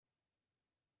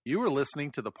You are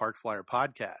listening to the Park Flyer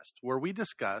Podcast, where we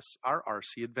discuss our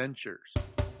RC adventures.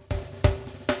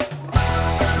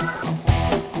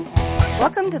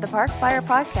 Welcome to the Park Flyer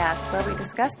Podcast, where we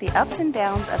discuss the ups and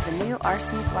downs of the new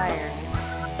RC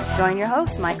Flyer. Join your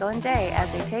hosts, Michael and Jay,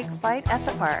 as they take flight at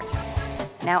the park.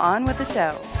 Now on with the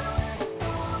show.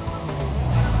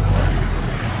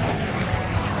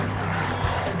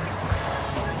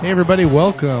 Hey everybody,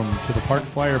 welcome to the Park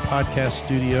Flyer Podcast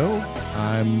Studio.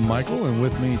 I'm Michael, and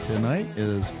with me tonight,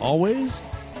 as always,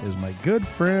 is my good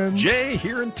friend Jay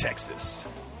here in Texas.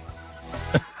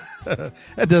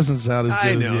 That doesn't sound as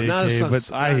good as the AK,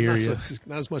 but I hear you.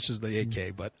 Not as much as the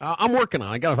AK, but I'm working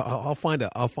on it. I'll find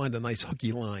a nice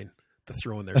hooky line to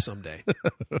throw in there someday.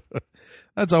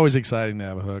 That's always exciting to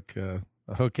have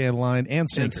a hook and line and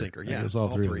sinker. And sinker, yeah, all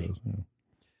three. Of those. Yeah.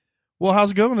 Well,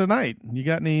 how's it going tonight? You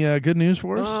got any good news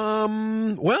for us?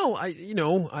 Well,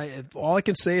 all I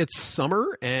can say, it's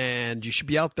summer and you should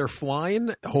be out there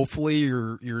flying. Hopefully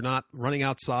you're not running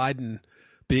outside and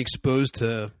being exposed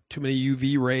to too many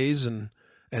UV rays and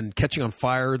catching on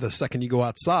fire the second you go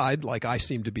outside, like I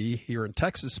seem to be here in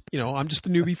Texas. I'm just a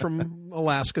newbie from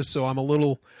Alaska, so I'm a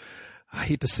little, I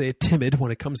hate to say it, timid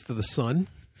when it comes to the sun.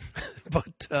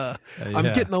 But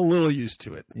I'm getting a little used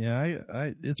to it. Yeah,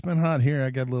 it's been hot here.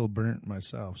 I got a little burnt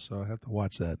myself, so I have to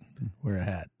watch that. Wear a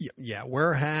hat. Yeah,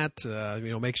 wear a hat.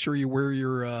 Make sure you wear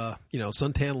your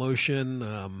suntan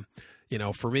lotion.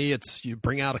 For me, it's you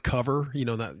bring out a cover.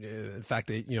 In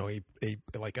fact,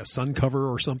 like a sun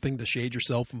cover or something to shade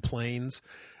yourself from planes.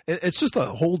 It's just a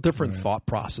whole different thought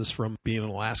process from being in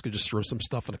Alaska. Just throw some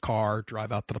stuff in a car,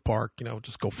 drive out to the park.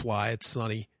 Just go fly. It's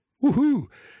sunny. Woohoo!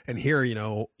 And here,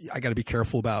 I got to be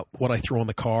careful about what I throw in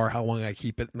the car, how long I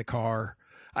keep it in the car.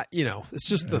 It's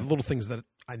just the little things that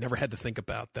I never had to think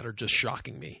about that are just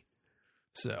shocking me.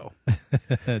 So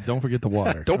don't forget the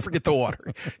water. Don't forget the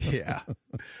water. Yeah,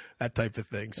 that type of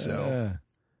thing. So,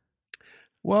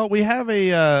 well, we have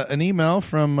an email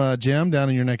from Jim down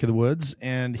in your neck of the woods,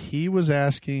 and he was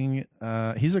asking.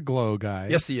 He's a glow guy.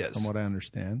 Yes, he is, from what I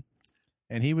understand.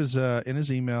 And he was in his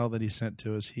email that he sent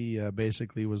to us. He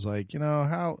basically was like,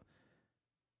 how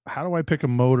do I pick a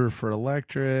motor for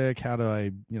electric? How do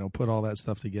I, put all that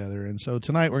stuff together? And so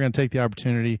tonight we're going to take the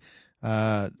opportunity,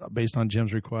 based on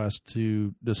Jim's request,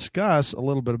 to discuss a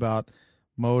little bit about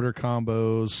motor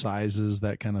combos, sizes,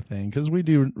 that kind of thing. Because we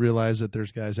do realize that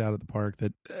there's guys out at the park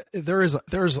that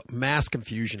there's mass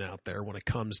confusion out there when it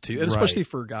comes to, and especially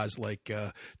for guys like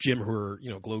Jim, who are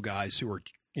glow guys who are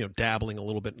dabbling a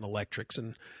little bit in electrics,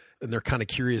 and they're kind of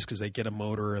curious because they get a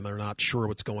motor and they're not sure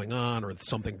what's going on, or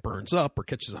something burns up or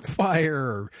catches on fire,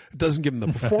 or it doesn't give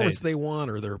them the performance they want,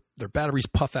 or their batteries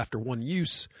puff after one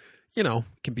use. It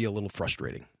can be a little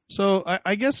frustrating. So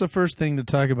I guess the first thing to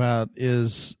talk about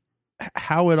is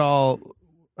how it all,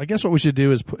 I guess what we should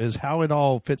do is how it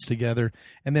all fits together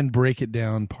and then break it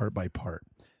down part by part.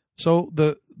 So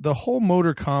the whole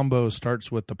motor combo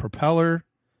starts with the propeller,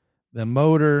 the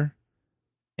motor,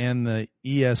 and the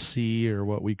ESC, or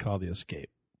what we call the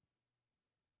escape.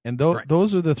 And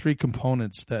those are the three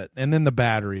components and then the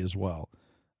battery as well.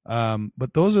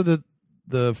 But those are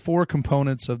the four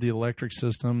components of the electric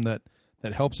system that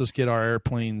helps us get our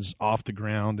airplanes off the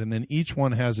ground. And then each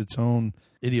one has its own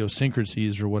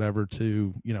idiosyncrasies or whatever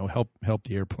to, help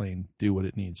the airplane do what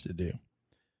it needs to do.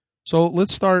 So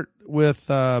let's start with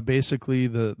basically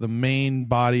the main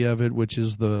body of it, which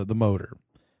is the motor.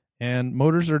 And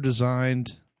motors are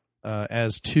designed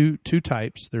as two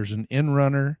types. There's an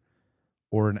in-runner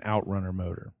or an out-runner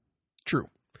motor. True.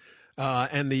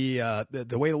 And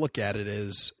the way to look at it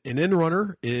is an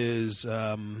in-runner is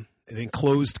an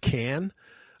enclosed can.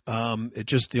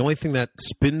 The only thing that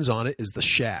spins on it is the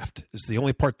shaft. It's the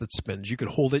only part that spins. You could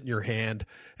hold it in your hand,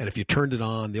 and if you turned it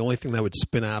on, the only thing that would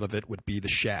spin out of it would be the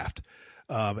shaft.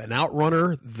 An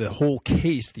outrunner, the whole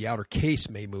case, the outer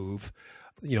case may move,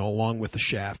 along with the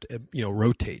shaft,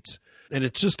 rotates. And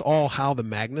it's just all how the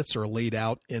magnets are laid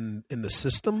out in the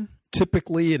system.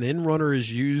 Typically, an in-runner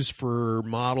is used for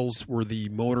models where the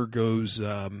motor goes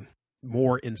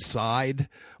more inside,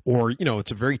 or,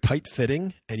 it's a very tight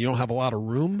fitting and you don't have a lot of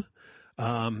room.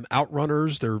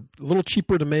 Outrunners, they're a little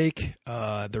cheaper to make.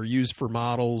 They're used for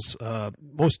models,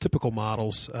 most typical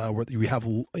models, where you have,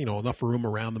 enough room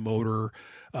around the motor,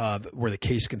 where the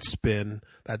case can spin,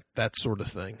 that sort of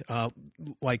thing.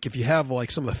 Like if you have like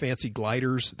some of the fancy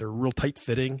gliders, they're real tight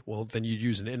fitting. Well, then you'd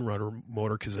use an in-runner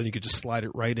motor, because then you could just slide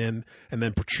it right in and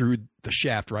then protrude the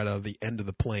shaft right out of the end of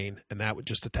the plane, and that would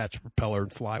just attach a propeller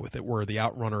and fly with it. Where the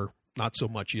outrunner, not so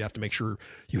much. You have to make sure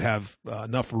you have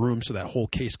enough room so that whole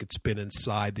case could spin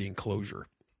inside the enclosure.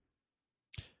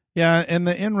 Yeah, and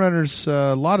the end runners,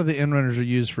 a lot of the end runners are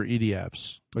used for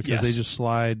EDFs because Yes. they just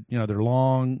slide. You know, they're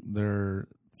long, they're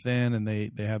thin, and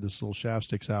they have this little shaft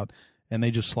sticks out, and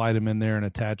they just slide them in there and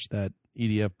attach that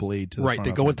EDF blade to the Right, front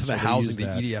they of go it. into the So they housing, use the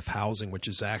that. EDF housing, which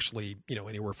is actually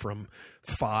anywhere from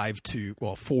 4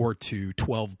 to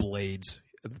 12 blades,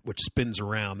 which spins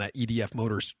around. That EDF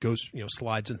motor goes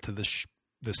slides into this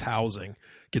housing,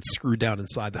 gets screwed down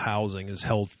inside the housing, is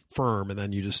held firm, and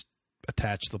then you just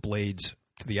attach the blades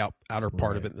to the outer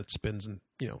part of it, and it spins and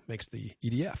makes the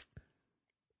EDF.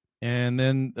 And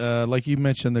then, like you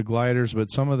mentioned, the gliders,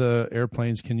 but some of the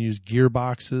airplanes can use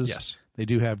gearboxes. Yes. They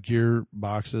do have gear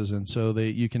boxes, and so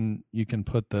you can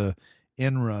put the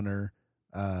end runner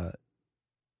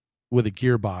with a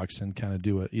gearbox and kind of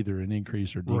do either an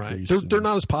increase or decrease. Right. They're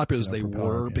not as popular as they for power,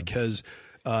 were yeah. because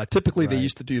typically they Right.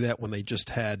 used to do that when they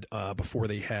just had before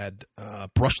they had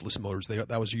brushless motors.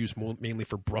 That was used mainly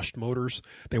for brushed motors.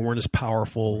 They weren't as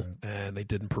powerful, and they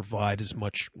didn't provide as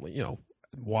much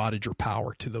wattage or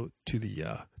power to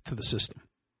the system.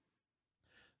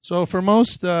 So for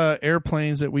most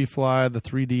airplanes that we fly, the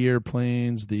 3D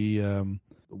airplanes, the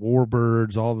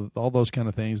Warbirds, all those kind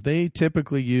of things, they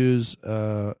typically use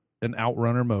an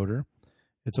outrunner motor.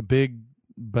 It's a big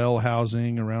bell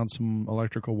housing around some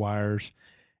electrical wires.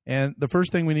 And the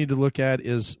first thing we need to look at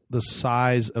is the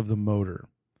size of the motor.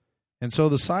 And so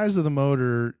the size of the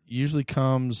motor usually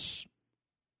comes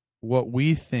what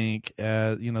we think,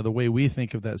 the way we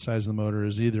think of that size of the motor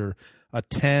is either a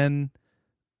 10,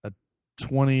 a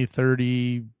 20,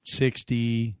 30,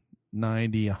 60,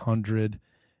 90, 100.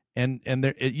 And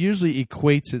there, it usually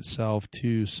equates itself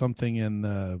to something in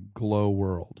the glow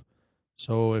world.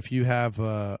 So if you have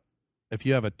a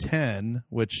 10,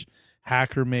 which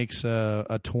Hacker makes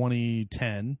a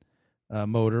 2010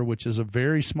 motor, which is a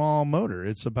very small motor.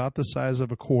 It's about the size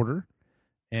of a quarter,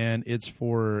 and it's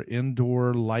for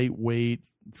indoor, lightweight,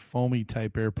 foamy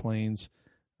type airplanes.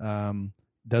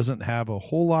 Doesn't have a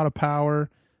whole lot of power.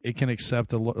 It can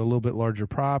accept a little bit larger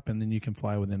prop, and then you can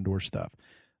fly with indoor stuff.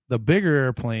 The bigger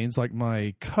airplanes, like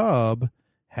my Cub,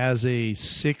 has a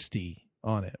 60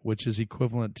 on it, which is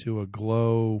equivalent to a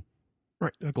Glow.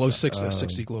 Right, a Glow 60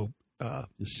 Glow.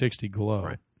 60 Glow.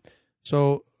 Right.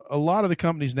 So a lot of the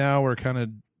companies now are kind of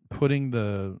putting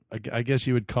I guess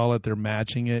you would call it, they're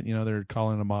matching it. They're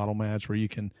calling it a model match where you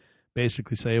can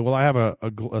basically say, well, I have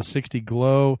a 60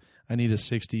 Glow. I need a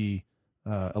 60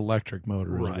 electric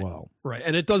motor as well. Right,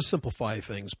 and it does simplify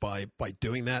things by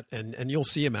doing that, and you'll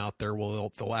see them out there.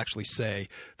 They'll actually say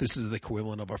this is the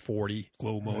equivalent of a 40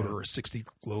 Glow motor, or a 60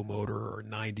 Glow motor, or a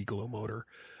 90 Glow motor,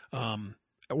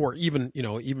 or even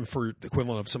for the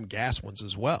equivalent of some gas ones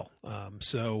as well.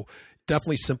 So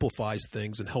definitely simplifies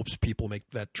things and helps people make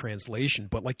that translation.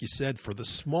 But like you said, for the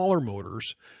smaller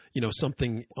motors,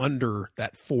 something under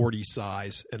that 40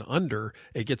 size and under,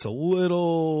 it gets a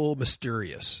little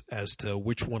mysterious as to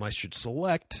which one I should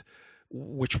select,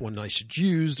 which one I should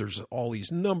use. There's all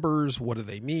these numbers. What do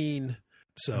they mean?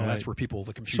 So that's where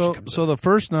the confusion comes in. So the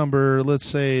first number, let's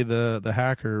say the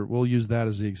Hacker, we'll use that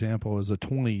as the example, is a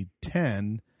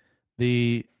 2010.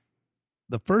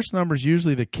 The first number is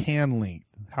usually the can length,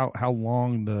 how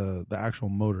long the actual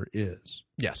motor is.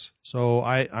 Yes. So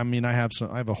I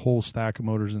have a whole stack of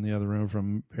motors in the other room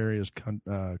from various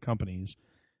companies,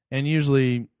 and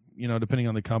usually, depending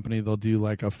on the company, they'll do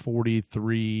like a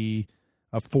 43,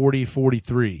 a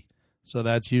 40-43. So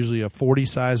that's usually a 40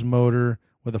 size motor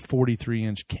with a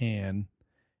 43-inch can.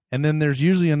 And then there's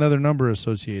usually another number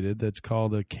associated that's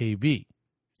called a KV.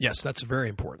 Yes, that's very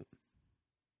important.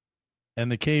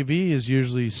 And the KV is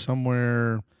usually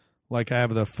somewhere, like I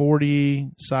have the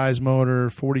 40 size motor,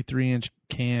 43-inch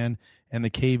can, and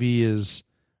the KV is,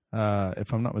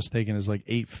 if I'm not mistaken, is like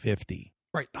 850.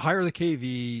 Right. The higher the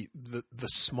KV, the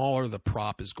smaller the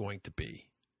prop is going to be,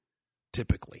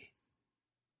 typically.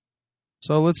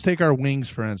 So let's take our wings,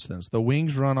 for instance. The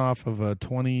wings run off of a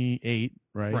 28,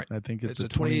 right? Right. I think it's a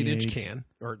 28-inch can,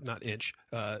 or not inch,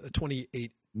 a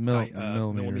 28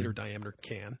 millimeter diameter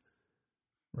can.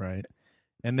 Right.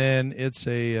 And then it's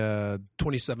a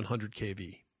 2700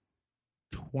 kV.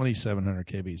 2700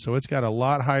 kV. So it's got a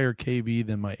lot higher kV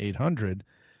than my 800.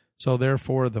 So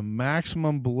therefore, the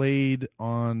maximum blade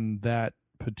on that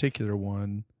particular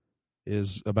one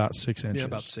is about 6 inches. Yeah,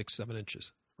 about 6-7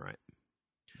 inches. Right.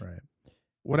 Right.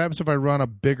 What happens if I run a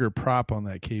bigger prop on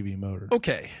that KV motor?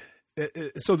 Okay.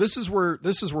 So this is where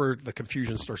the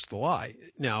confusion starts to lie.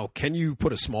 Now, can you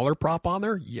put a smaller prop on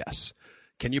there? Yes.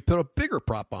 Can you put a bigger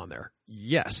prop on there?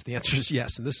 Yes. The answer is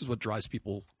yes. And this is what drives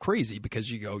people crazy, because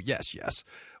you go, yes.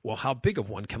 Well, how big of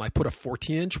one? Can I put a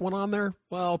 14-inch one on there?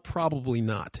 Well, probably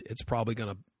not. It's probably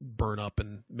going to burn up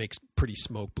and make pretty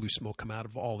blue smoke come out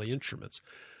of all the instruments.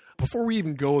 Before we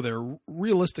even go there,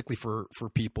 realistically for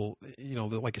people,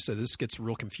 like I said, this gets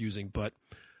real confusing, but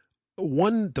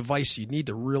one device you need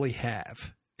to really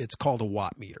have, it's called a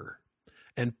watt meter.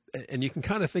 And you can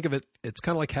kind of think of it, it's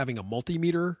kind of like having a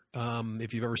multimeter.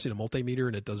 If you've ever seen a multimeter,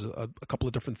 and it does a couple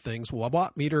of different things. Well, a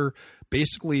watt meter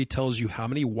basically tells you how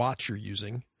many watts you're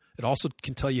using. It also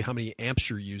can tell you how many amps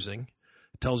you're using.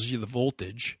 It tells you the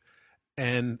voltage.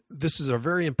 And this is a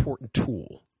very important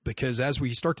tool, because as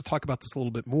we start to talk about this a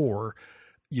little bit more,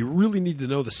 you really need to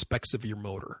know the specs of your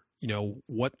motor.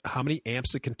 How many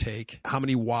amps it can take, how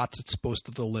many watts it's supposed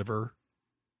to deliver.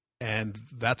 And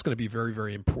that's going to be very,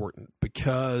 very important,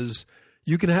 because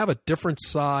you can have a different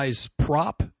size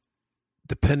prop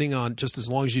depending on, just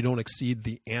as long as you don't exceed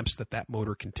the amps that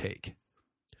motor can take.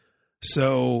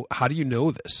 So how do you know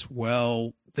this?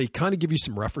 Well, they kind of give you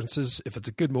some references. If it's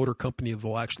a good motor company,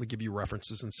 they'll actually give you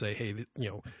references and say, hey,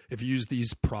 if you use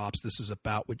these props, this is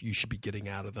about what you should be getting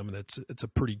out of them. And it's a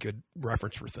pretty good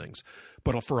reference for things.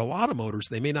 But for a lot of motors,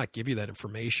 they may not give you that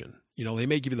information. They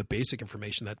may give you the basic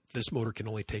information that this motor can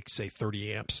only take, say,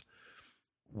 30 amps.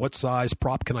 What size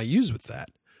prop can I use with that?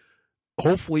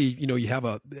 Hopefully,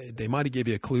 they might have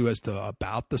given you a clue as to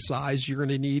about the size you're going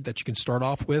to need that you can start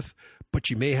off with, but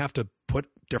you may have to put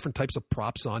different types of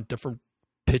props on different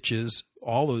pitches,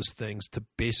 all those things, to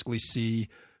basically see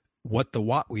what the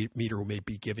watt meter may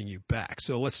be giving you back.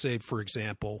 So let's say, for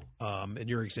example, in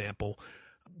your example,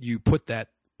 you put that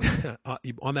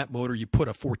on that motor, you put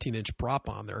a 14-inch prop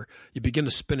on there, you begin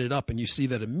to spin it up, and you see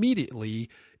that immediately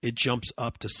it jumps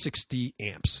up to 60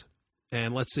 amps.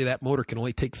 And let's say that motor can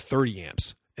only take 30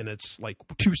 amps, and it's like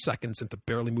 2 seconds into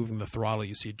barely moving the throttle,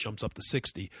 you see it jumps up to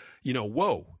 60.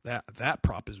 Whoa, that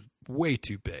prop is way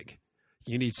too big.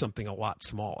 You need something a lot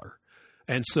smaller.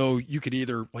 And so you could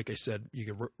either, like I said,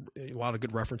 a lot of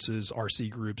good references, RC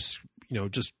groups,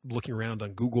 just looking around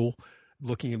on Google,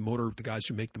 looking at the guys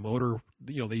who make the motor,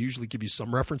 they usually give you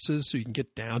some references so you can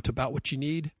get down to about what you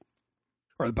need,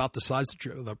 or about the size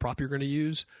of the prop you're going to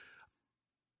use.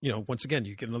 Once again,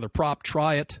 you get another prop,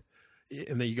 try it,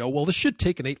 and then you go, well, this should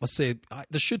take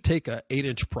this should take a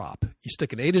 8-inch prop. You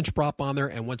stick an 8-inch prop on there,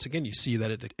 and once again, you see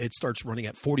that it starts running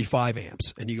at 45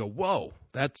 amps, and you go, whoa,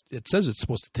 it says it's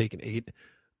supposed to take an 8.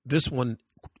 This one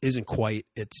isn't quite.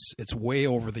 It's way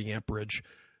over the amperage.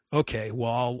 Okay,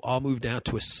 well, I'll move down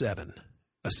to a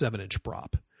 7-inch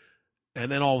prop,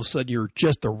 and then all of a sudden you're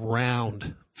just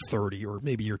around 30, or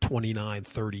maybe you're 29,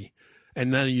 30,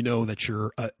 and then you know that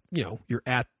you're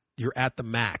at the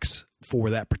max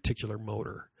for that particular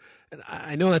motor. And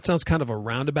I know that sounds kind of a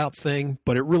roundabout thing,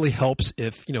 but it really helps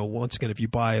if, once again, if you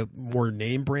buy more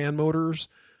name brand motors,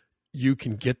 you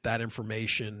can get that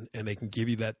information and they can give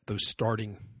you those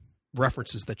starting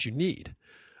references that you need.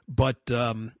 But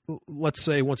let's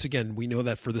say, once again, we know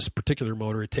that for this particular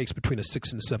motor, it takes between a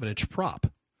 6 and 7-inch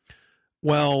prop.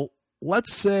 Well,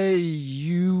 let's say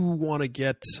you want to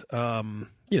get,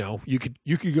 you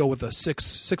could go with a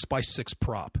 6x6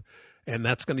 prop, and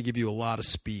that's going to give you a lot of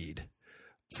speed.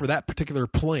 For that particular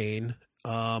plane,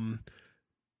 it's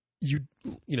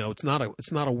not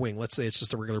a wing. Let's say it's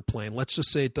just a regular plane. Let's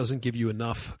just say it doesn't give you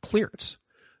enough clearance.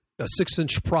 A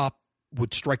 6-inch prop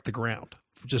would strike the ground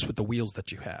just with the wheels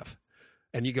that you have.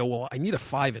 And you go, well, I need a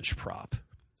 5-inch prop.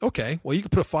 Okay, well, you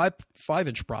could put a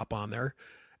 5-inch prop on there,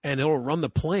 and it'll run the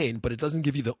plane, but it doesn't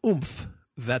give you the oomph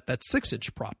that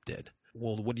 6-inch prop did.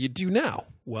 Well, what do you do now?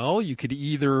 Well, you could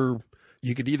either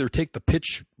take the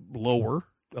pitch lower.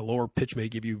 A lower pitch may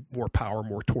give you more power,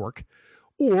 more torque,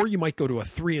 or you might go to a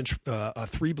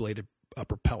 3-bladed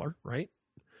propeller, right?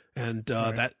 And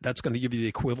right. That's going to give you the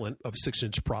equivalent of a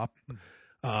 6-inch prop,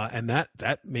 and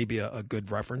that may be a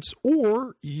good reference.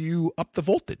 Or you up the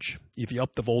voltage. If you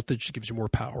up the voltage, it gives you more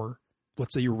power.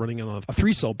 Let's say you're running on a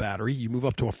 3-cell battery, you move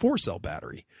up to a 4-cell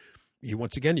battery. You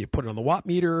put it on the watt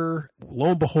meter.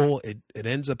 Lo and behold, it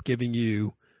ends up giving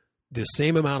you the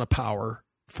same amount of power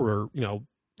for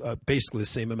basically the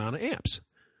same amount of amps.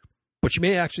 But you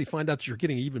may actually find out that you're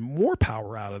getting even more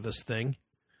power out of this thing.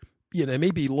 It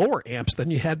may be lower amps than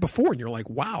you had before, and you're like,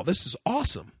 wow, this is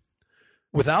awesome.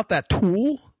 Without that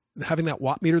tool, having that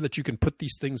watt meter that you can put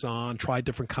these things on, try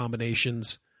different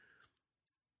combinations,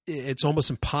 it's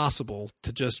almost impossible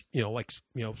to just,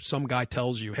 some guy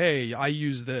tells you, hey, I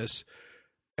use this,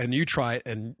 and you try it,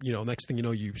 and, next thing you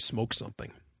know, you smoke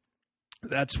something.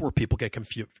 That's where people get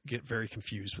very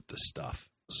confused with this stuff.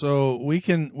 So we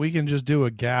can just do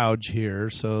a gouge here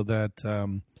so that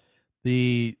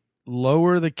The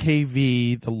lower the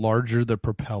kV, the larger the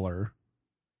propeller,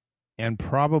 and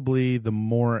probably the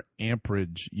more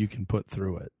amperage you can put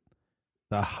through it.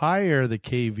 The higher the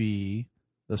kV,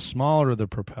 the smaller the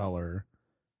propeller,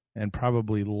 and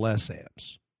probably less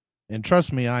amps. And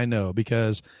trust me, I know,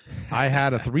 because I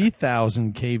had a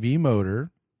 3,000 kV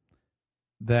motor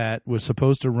that was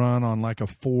supposed to run on like a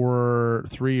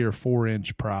 3 or 4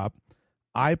 inch prop.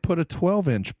 I put a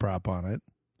 12-inch prop on it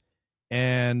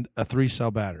and a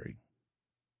 3-cell battery.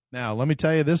 Now, let me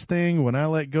tell you, this thing, when I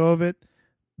let go of it,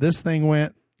 this thing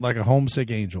went like a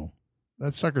homesick angel.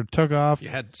 That sucker took off. You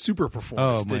had super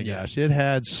performance, Oh, my gosh. It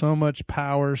had so much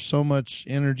power, so much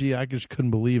energy, I just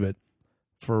couldn't believe it.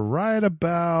 For right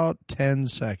about 10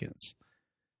 seconds.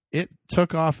 It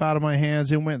took off out of my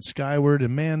hands. It went skyward,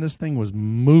 and, man, this thing was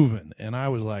moving. And I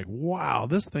was like, wow,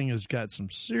 this thing has got some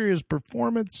serious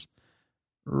performance.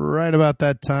 Right about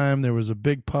that time, there was a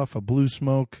big puff of blue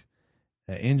smoke.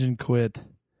 The engine quit,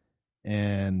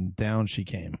 and down she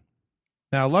came.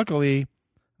 Now, luckily,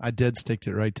 I dead sticked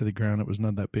it right to the ground. It was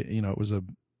not that big. You know, it was a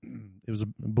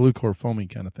blue core foaming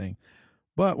kind of thing.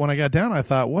 But when I got down, I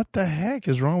thought, what the heck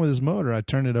is wrong with this motor? I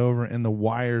turned it over, and the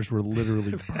wires were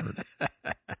literally burnt.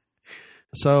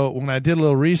 So when I did a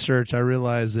little research, I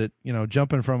realized that, you know,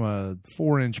 jumping from a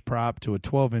 4-inch prop to a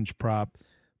 12-inch prop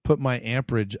put my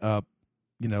amperage up,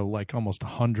 you know, like almost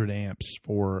 100 amps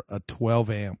for a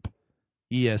 12-amp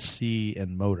ESC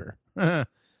and motor.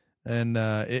 And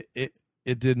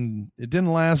it didn't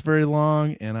last very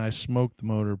long, and I smoked the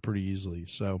motor pretty easily.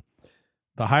 So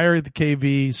the higher the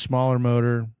kV, smaller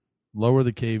motor, lower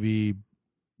the kV,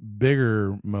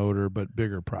 bigger motor, but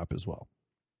bigger prop as well.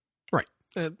 Right.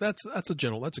 That's a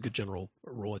good general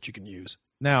rule that you can use.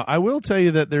 Now, I will tell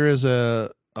you that there is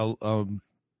a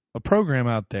program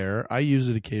out there. I use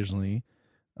it occasionally.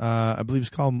 I believe it's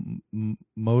called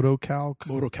MotoCalc.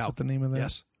 MotoCalc. What's the name of that?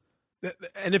 Yes.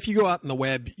 And if you go out on the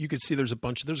web, you can see there's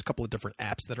a couple of different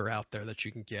apps that are out there that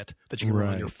you can get, that you can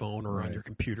run on your phone or on your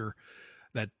computer,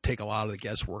 that take a lot of the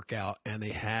guesswork out, and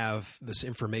they have this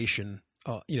information.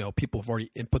 People have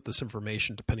already input this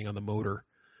information depending on the motor.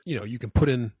 You know, you can put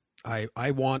in, I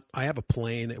have a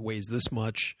plane, it weighs this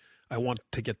much. I want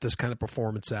to get this kind of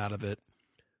performance out of it.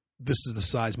 This is the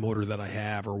size motor that I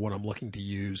have or what I'm looking to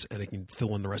use, and it can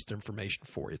fill in the rest of the information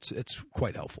for you. It's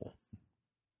quite helpful.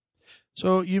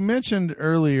 So you mentioned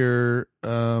earlier,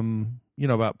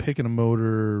 about picking a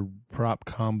motor prop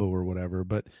combo or whatever,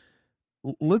 but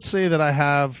let's say that I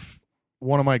have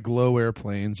one of my Glow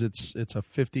airplanes. It's a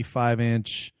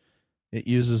 55-inch. It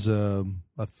uses a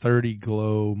 30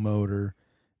 Glow motor,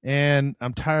 and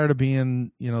I'm tired of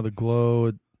being, the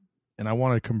Glow, and I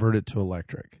want to convert it to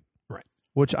electric. Right.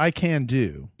 Which I can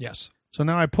do. Yes. So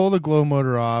now I pull the Glow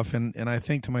motor off, and I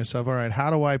think to myself, all right, how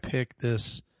do I pick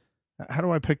this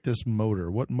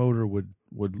motor? What motor would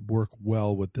work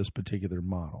well with this particular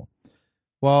model?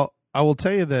 Well, I will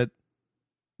tell you that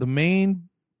the main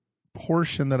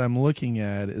portion that I'm looking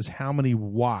at is how many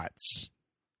watts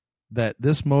that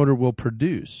this motor will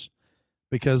produce,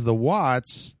 because the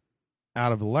watts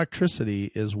out of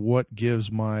electricity is what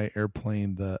gives my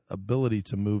airplane the ability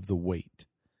to move the weight.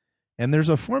 And there's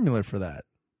a formula for that.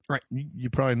 Right. You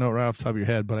probably know it right off the top of your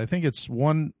head, but I think it's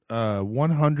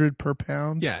 100 per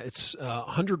pound. Yeah, it's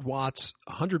 100 watts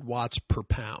per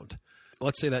pound.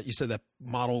 Let's say that you said that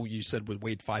model you said would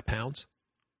weigh 5 pounds.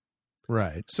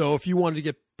 Right. So if you wanted to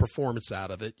get performance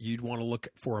out of it, you'd want to look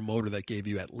for a motor that gave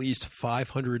you at least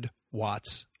 500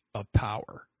 watts of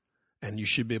power, and you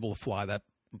should be able to fly that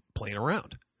plane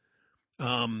around.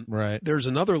 Right. There's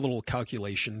another little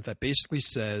calculation that basically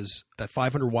says that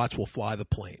 500 watts will fly the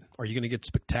plane. Are you going to get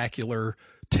spectacular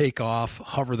takeoff,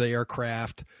 hover the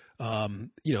aircraft,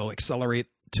 accelerate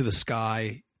to the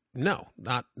sky? No,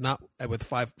 not with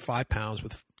five pounds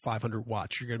with 500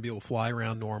 watts. You're going to be able to fly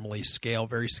around normally,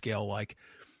 very scale-like,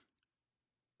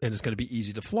 and it's going to be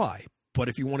easy to fly. But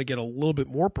if you want to get a little bit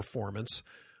more performance,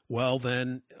 well,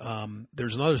 then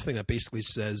there's another thing that basically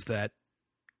says that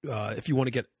if you want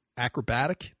to get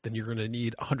acrobatic, then you're going to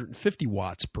need 150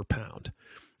 watts per pound.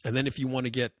 And then if you want to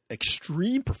get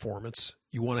extreme performance,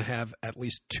 you want to have at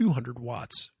least 200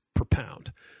 watts per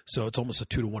pound. So it's almost a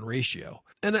 2-to-1 ratio.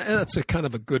 And that's a kind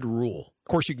of a good rule. Of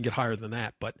course, you can get higher than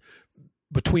that, but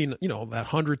between, that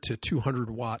 100 to 200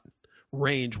 watt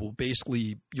range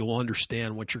you'll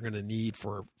understand what you're going to need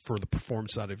for the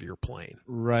performance out of your plane.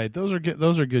 Right. Those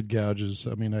are good gauges.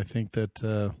 I mean, I think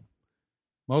that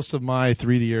most of my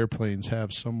 3D airplanes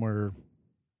have somewhere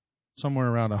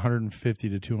around 150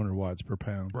 to 200 watts per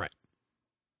pound. Right.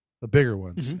 The bigger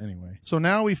ones, anyway. So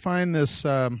now we find this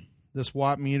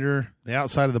watt meter. The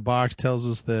outside of the box tells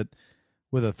us that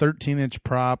with a 13-inch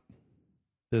prop,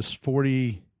 this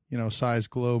 40 size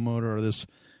glow motor, or this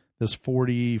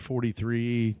 40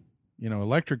 43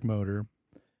 electric motor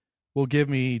will give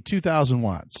me 2,000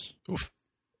 watts. Oof.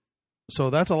 So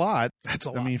that's a lot. That's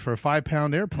a lot. I mean, for a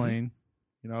 5-pound airplane,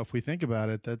 if we think about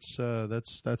it, that's a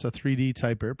 3D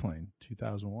type airplane,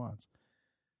 2,000 watts.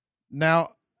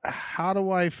 Now, how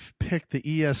do I pick the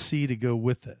ESC to go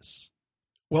with this?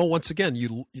 Well, once again,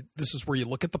 this is where you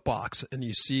look at the box and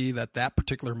you see that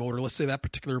particular motor, let's say that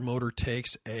particular motor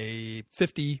takes a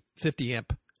 50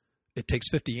 amp. It takes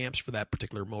 50 amps for that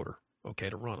particular motor, okay,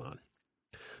 to run on.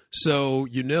 So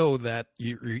you know that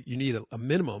you need a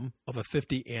minimum of a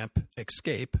 50 amp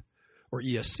escape or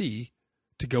ESC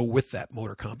to go with that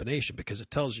motor combination, because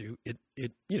it tells you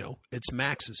its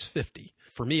max is 50.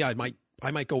 For me, I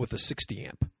might go with a 60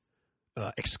 amp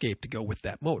escape to go with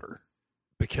that motor,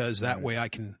 because that way I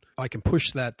can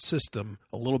push that system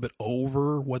a little bit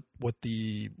over what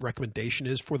the recommendation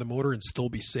is for the motor and still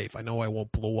be safe. I know I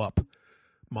won't blow up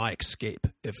my escape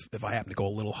if I happen to go a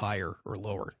little higher or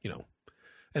lower,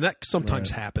 And that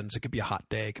sometimes happens. It could be a hot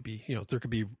day. It could be, there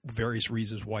could be various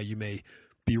reasons why you may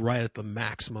be right at the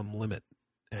maximum limit,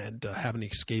 and having the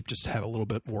escape just have a little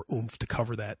bit more oomph to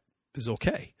cover that is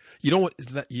okay.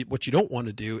 What you don't want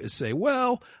to do is say,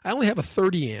 well, I only have a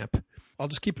 30 amp. I'll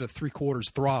just keep it at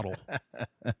 3/4 throttle.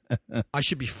 I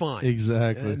should be fine.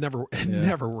 Exactly. It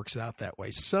never works out that way.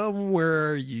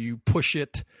 Somewhere you push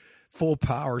it full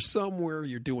power. Somewhere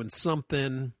you're doing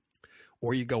something.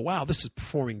 Or you go, wow, this is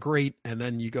performing great. And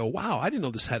then you go, wow, I didn't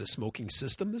know this had a smoking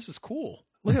system. This is cool.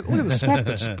 Look at the smoke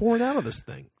that's pouring out of this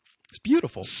thing. It's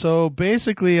beautiful. So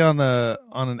basically on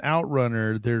an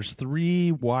Outrunner, there's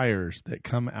 3 wires that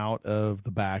come out of the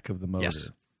back of the motor. Yes.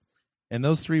 And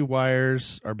those 3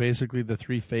 wires are basically the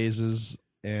 3 phases,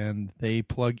 and they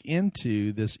plug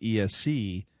into this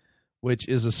ESC, which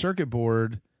is a circuit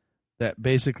board that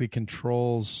basically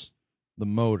controls the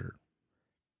motor.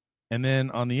 And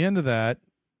then on the end of that,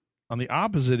 on the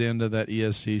opposite end of that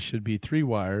ESC should be 3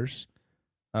 wires.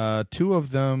 2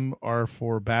 of them are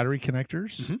for battery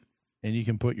connectors, and you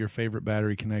can put your favorite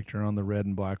battery connector on the red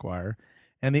and black wire.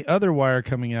 And the other wire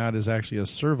coming out is actually a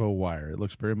servo wire. It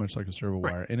looks very much like a servo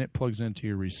wire, and it plugs into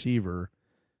your receiver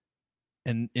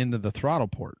and into the throttle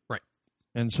port. Right.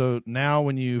 And so now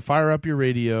when you fire up your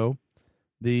radio,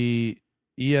 the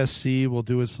ESC will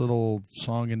do its little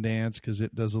song and dance, because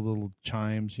it does a little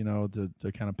chimes, to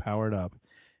kind of power it up.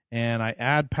 And I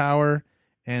add power,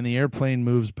 and the airplane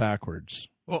moves backwards.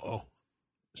 Uh-oh.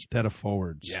 Instead of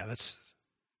forwards. Yeah, this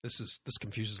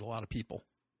confuses a lot of people.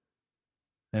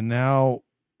 And now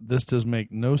this does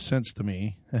make no sense to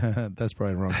me. That's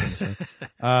probably the wrong thing to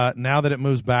say. Now that it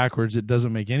moves backwards, it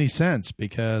doesn't make any sense,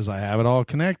 because I have it all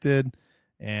connected.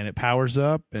 And it powers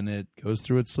up and it goes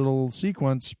through its little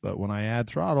sequence. But when I add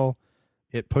throttle,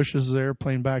 it pushes the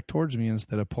airplane back towards me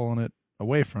instead of pulling it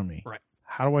away from me. Right.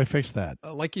 How do I fix that?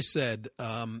 Like you said,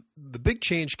 the big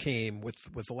change came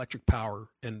with electric power,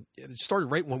 and it started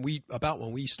right when we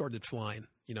started flying.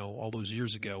 All those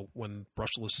years ago when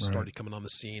brushless started coming on the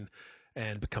scene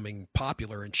and becoming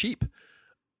popular and cheap.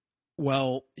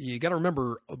 Well, you got to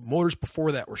remember, motors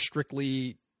before that were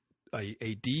strictly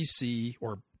a DC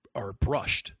or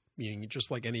brushed, meaning just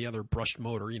like any other brushed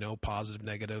motor, positive,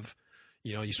 negative,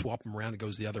 you swap them around, it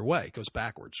goes the other way. It goes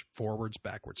backwards, forwards,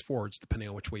 depending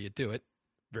on which way you do it.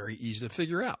 Very easy to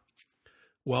figure out.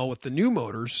 Well, with the new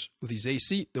motors, with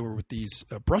these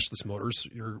brushless motors,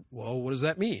 what does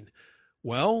that mean?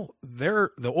 Well,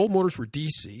 the old motors were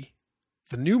DC.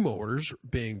 The new motors,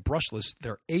 being brushless,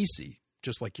 they're AC,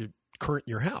 just like your current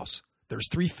in your house. There's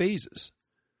 3 phases.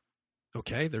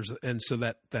 Okay, so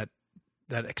that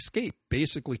escape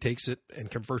basically takes it and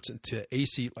converts it to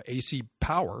AC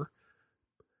power,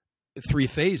 3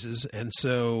 phases. And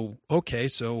so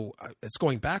it's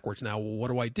going backwards now. Well, what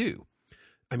do I do?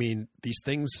 I mean, these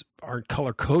things aren't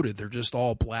color coded. They're just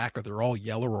all black, or they're all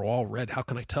yellow, or all red. How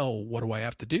can I tell? What do I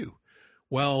have to do?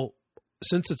 Well,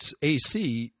 since it's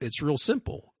AC, it's real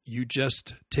simple. You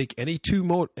just take any two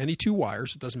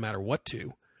wires, it doesn't matter what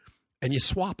two, and you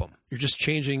swap them. You're just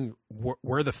changing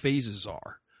where the phases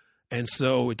are. And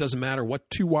so it doesn't matter what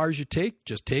 2 wires you take,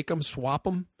 just take them, swap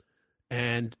them,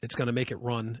 and it's going to make it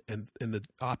run in the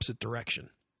opposite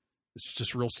direction. It's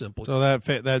just real simple. So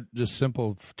that just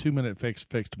simple 2-minute fix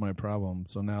fixed my problem.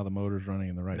 So now the motor's running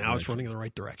in the right direction. Now it's running in the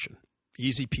right direction.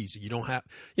 Easy peasy. You don't have,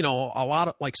 a lot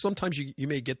of, like, sometimes you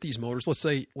may get these motors. Let's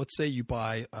say you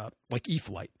buy like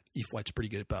E-flite. E-flite's pretty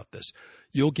good about this.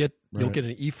 You'll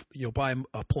buy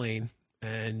a plane,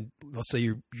 and let's say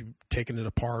you're taking it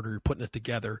apart or you're putting it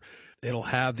together. It'll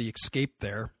have the escape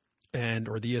there,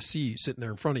 or the ESC sitting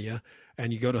there in front of you,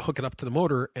 and you go to hook it up to the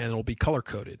motor, and it'll be color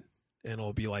coded. and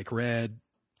it'll be like red,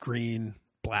 green,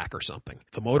 black or something.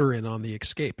 The motor in on the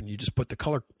Escape, and you just put the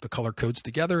color codes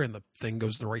together and the thing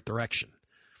goes in the right direction.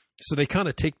 So they kind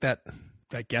of take that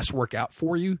guesswork out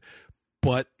for you.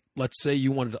 But let's say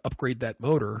you wanted to upgrade that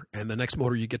motor, and the next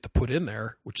motor you get to put in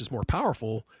there, which is more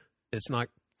powerful, it's not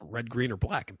red, green, or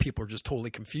black, and people are just totally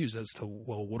confused as to,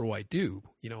 well, what do I do?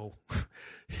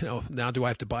 Now do I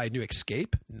have to buy a new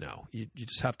Escape? No, you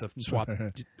just have to swap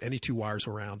any two wires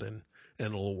around and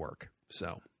it'll work.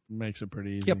 So makes it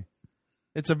pretty easy. Yep.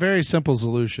 It's a very simple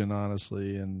solution,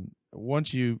 honestly, and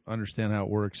once you understand how it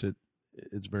works,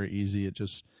 it's very easy. It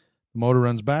just motor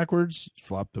runs backwards,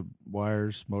 flop the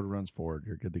wires, motor runs forward,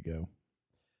 you're good to go.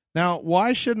 Now,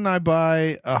 why shouldn't I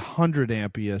buy 100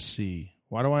 amp ESC?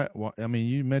 I mean,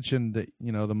 you mentioned that,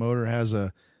 the motor has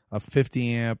a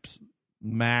 50 amps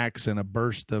max and a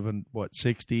burst of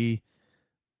 60.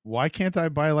 Why can't I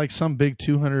buy like some big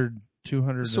 200?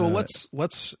 So let's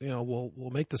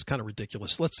we'll make this kind of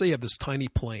ridiculous. Let's say you have this tiny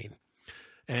plane,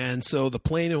 and so the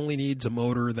plane only needs a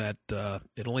motor that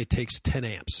it only takes 10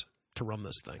 amps to run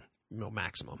this thing,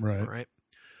 maximum, right? All right.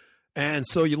 And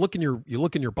so you look in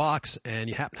your box, and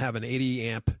you happen to have an 80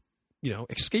 amp,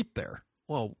 Escape there.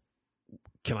 Well,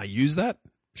 can I use that?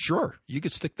 Sure, you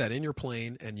could stick that in your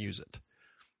plane and use it.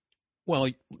 Well,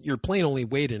 your plane only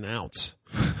weighed an ounce.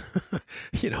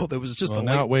 There was just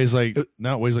now it weighs like 2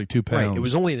 pounds. Right, it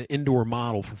was only an indoor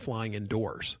model for flying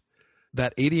indoors.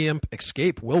 That 80 amp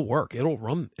Escape will work. It'll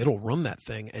run that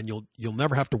thing, and you'll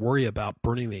never have to worry about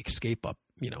burning the Escape up.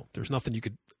 There's nothing you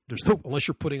could. Unless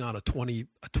you're putting on a 20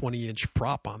 inch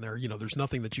prop on there. There's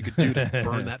nothing that you could do to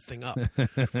burn that thing up.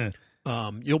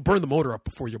 You'll burn the motor up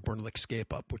before you'll burn the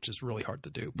Escape up, which is really hard to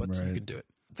do, but you can do it.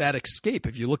 That Escape,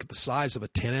 if you look at the size of a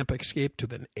 10 amp Escape to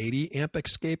the 80 amp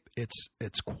Escape, it's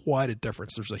quite a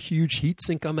difference. There's a huge heat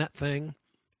sink on that thing.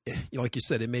 Like you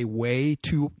said, it may weigh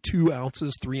 2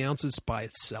 ounces, 3 ounces by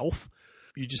itself.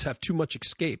 You just have too much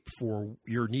Escape for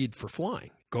your need for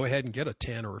flying. Go ahead and get a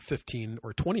 10 or a 15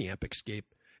 or 20 amp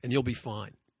Escape, and you'll be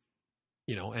fine.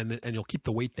 And you'll keep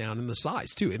the weight down and the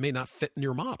size too. It may not fit in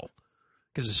your model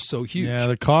because it's so huge. Yeah,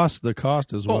 the cost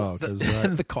as well.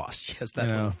 And the cost, yes, that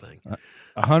little thing.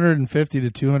 150 to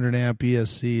 200 amp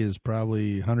ESC is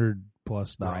probably $100+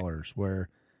 right. Where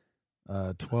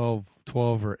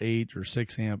 12 or 8 or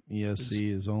 6 amp ESC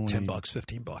is only $10,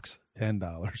 $15.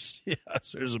 $10. Yes,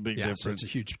 there's a big difference. So it's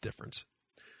a huge difference.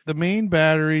 The main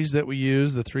batteries that we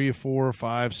use, the 3 or 4 or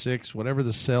 5, 6, whatever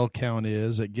the cell count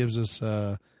is, it gives us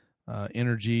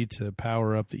energy to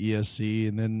power up the ESC,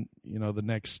 and then the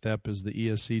next step is the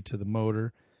ESC to the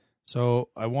motor. So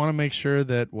I want to make sure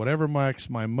that whatever my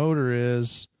motor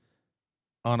is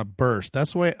on a burst,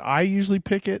 that's the way I usually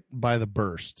pick it, by the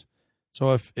burst.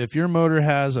 So if your motor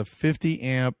has a 50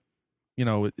 amp,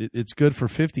 it's good for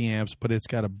 50 amps, but it's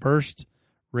got a burst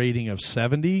rating of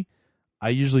 70, I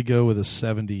usually go with a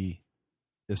 70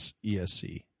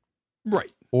 ESC.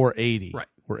 Right. Or 80. Right.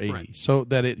 Or 80. Right. So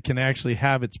that it can actually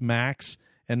have its max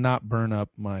and not burn up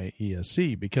my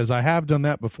ESC, because I have done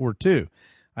that before too.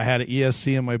 I had an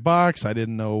ESC in my box. I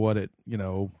didn't know what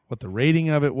the rating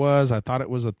of it was. I thought it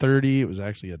was a 30. It was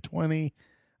actually a 20.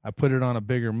 I put it on a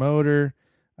bigger motor.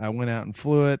 I went out and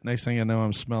flew it. Next thing I know,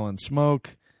 I'm smelling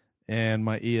smoke, and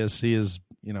my ESC is,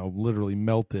 literally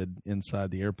melted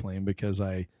inside the airplane because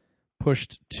I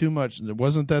pushed too much. It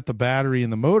wasn't that the battery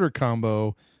and the motor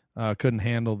combo couldn't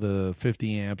handle the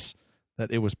 50 amps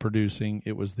that it was producing.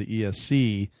 It was the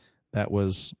ESC that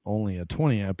was only a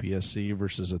 20 amp ESC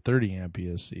versus a 30 amp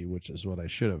ESC, which is what I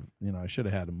should have. I should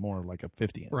have had more like a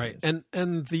 50 amp. Right, ESC.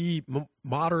 and the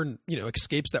modern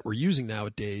Escapes that we're using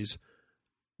nowadays,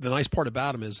 the nice part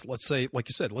about them is, let's say, like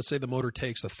you said, let's say the motor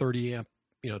takes a 30 amp.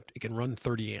 It can run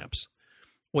 30 amps.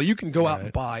 Well, you can go out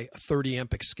and buy a 30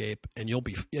 amp Escape, and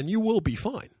you will be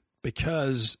fine,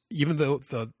 because even though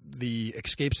the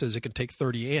Escape says it can take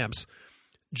 30 amps,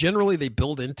 generally they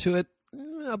build into it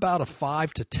about a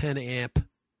 5 to 10 amp.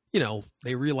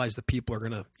 They realize that people are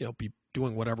going to be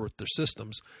doing whatever with their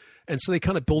systems, and so they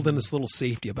kind of build in this little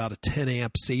safety, about a 10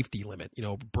 amp safety limit,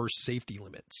 burst safety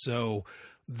limit. So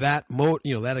that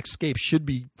that Escape should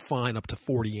be fine up to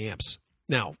 40 amps.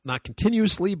 Now, not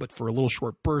continuously, but for a little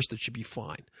short burst, it should be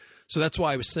fine. So that's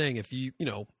why I was saying, if you're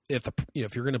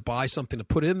going to buy something to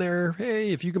put in there,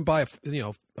 hey, if you can buy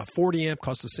a 40 amp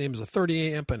costs the same as a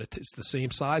 30 amp and it's the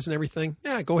same size and everything,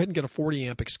 yeah, go ahead and get a 40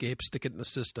 amp Escape, stick it in the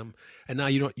system, and now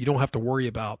you don't have to worry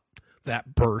about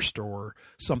that burst or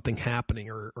something happening,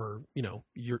 or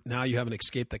now you have an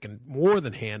Escape that can more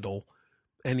than handle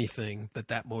anything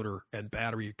that motor and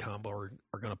battery combo are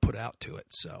going to put out to it.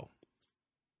 So,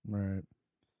 right.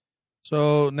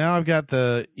 So now I've got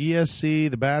the ESC,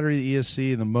 the battery, the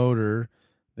ESC, and the motor.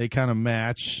 They kind of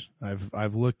match.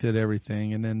 I've looked at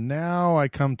everything, and then now I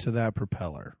come to that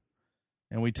propeller.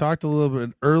 And we talked a little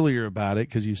bit earlier about it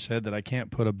because you said that I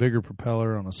can't put a bigger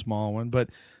propeller on a small one. But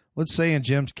let's say in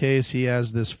Jim's case, he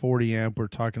has this 40 amp. We're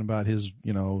talking about his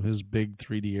big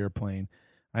 3D airplane.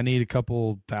 I need a couple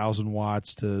 1,000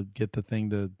 watts to get the thing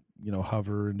to,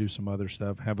 hover and do some other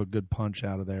stuff, have a good punch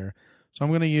out of there. So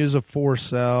I'm going to use a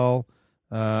 4-cell.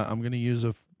 I'm going to use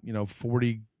a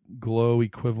 40 glow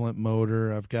equivalent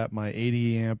motor. I've got my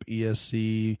 80 amp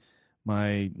ESC.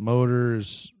 My motor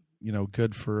is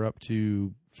good for up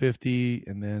to 50,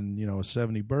 and then a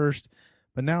 70 burst.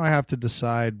 But now I have to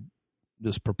decide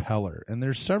this propeller, and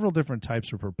there's several different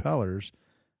types of propellers.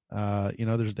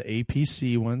 There's the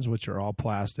APC ones, which are all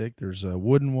plastic. There's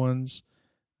wooden ones.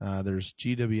 There's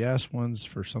GWS ones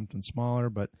for something smaller,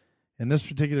 but in this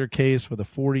particular case with a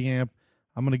 40 amp,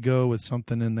 I'm going to go with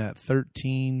something in that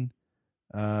 13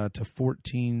 to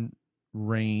 14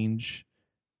 range,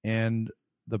 and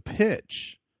the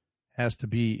pitch has to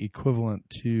be equivalent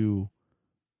to,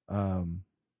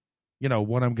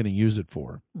 what I'm going to use it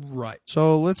for. Right.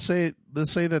 So let's say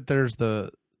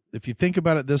that if you think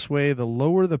about it this way, the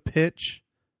lower the pitch,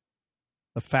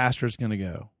 the faster it's going to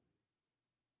go.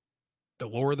 The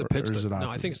lower the pitch, no,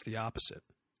 I think it's the opposite.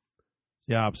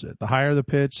 The opposite. The higher the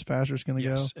pitch, the faster it's going to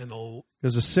go. Yes, and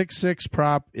because a 6.6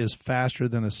 prop is faster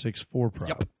than a 6.4 prop.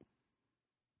 Yep.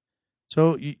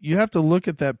 So you have to look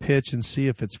at that pitch and see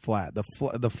if it's flat. The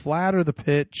flatter the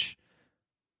pitch,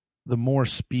 the more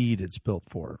speed it's built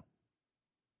for.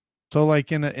 So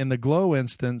like in the glow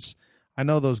instance, I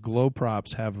know those glow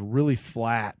props have really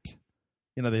flat.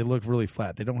 They look really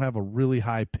flat. They don't have a really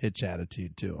high pitch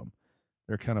attitude to them.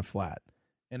 They're kind of flat.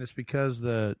 And it's because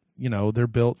they're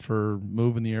built for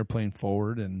moving the airplane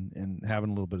forward and having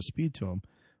a little bit of speed to them.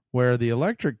 Where the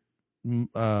electric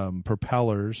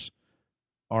propellers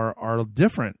are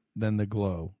different than the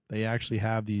glow. They actually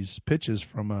have these pitches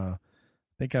from I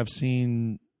think I've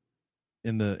seen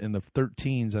in the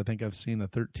 13s. I think I've seen a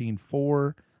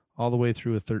 13.4 all the way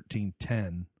through a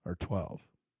 13.10 or 12.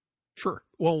 Sure.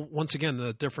 Well, once again,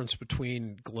 the difference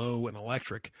between glow and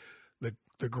electric,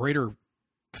 the greater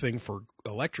thing for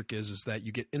electric is that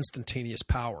you get instantaneous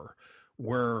power,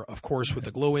 where of course with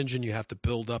the glow engine you have to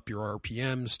build up your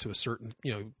RPMs to a certain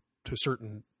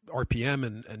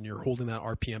RPM, and you're holding that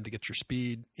RPM to get your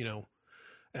speed,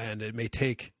 and it may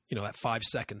take that 5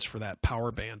 seconds for that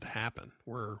power band to happen,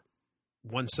 where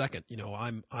 1 second,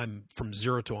 I'm from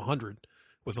 0 to 100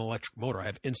 with an electric motor. I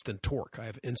have instant torque. I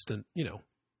have instant,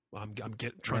 I'm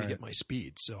trying to get my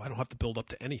speed, so I don't have to build up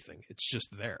to anything. It's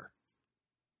just there.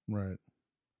 Right.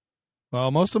 Well,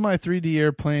 most of my 3D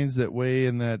airplanes that weigh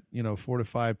in that 4 to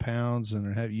 5 pounds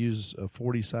and use a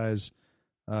 40 size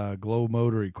glow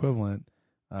motor equivalent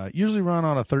usually run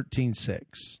on a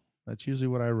 13.6. That's usually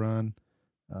what I run.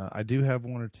 I do have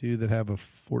one or two that have a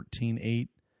 14.8,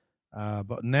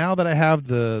 but now that I have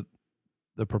the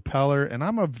propeller, and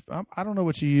I don't know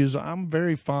what you use. I'm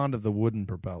very fond of the wooden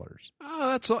propellers.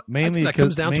 Mainly that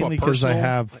comes down to a personal. I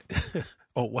have.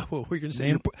 Oh, what were you going to say?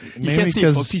 You can't see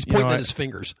it, folks. He's pointing at his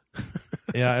fingers.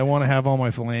 Yeah, I want to have all my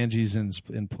phalanges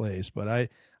in place, but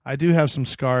I do have some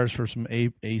scars for some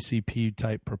ACP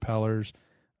type propellers.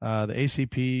 The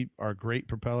ACP are great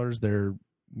propellers. They're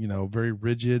very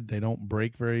rigid. They don't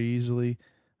break very easily.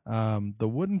 The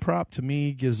wooden prop to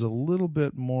me gives a little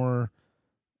bit more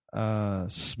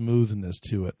smoothness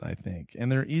to it, I think,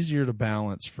 and they're easier to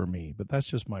balance for me. But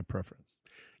that's just my preference.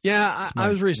 Yeah, I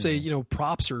was ready to say,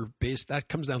 props are based. That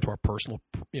comes down to our personal,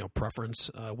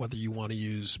 preference. Whether you want to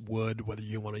use wood, whether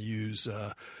you want to use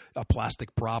a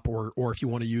plastic prop, or if you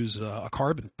want to use a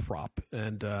carbon prop.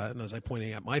 And as I'm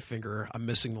pointing at my finger, I'm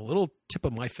missing the little tip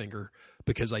of my finger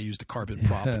because I used a carbon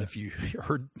prop. And if you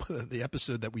heard the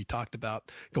episode that we talked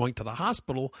about going to the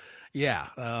hospital,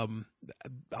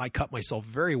 I cut myself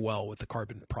very well with the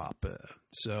carbon prop.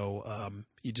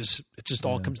 It just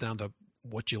all comes down to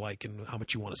what you like and how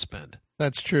much you want to spend.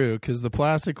 That's true, because the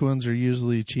plastic ones are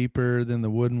usually cheaper than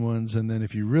the wooden ones, and then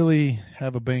if you really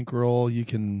have a bankroll, you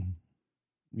can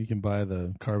buy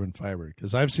the carbon fiber,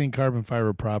 because I've seen carbon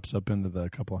fiber props up into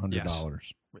the couple $100.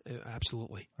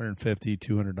 Absolutely. $150,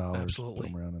 $200.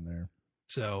 Absolutely. Around in there.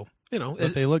 So,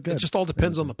 but they look good. It just all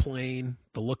depends on the plane,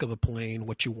 the look of the plane,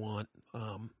 what you want.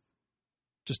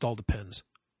 Just all depends.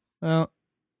 Well,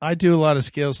 I do a lot of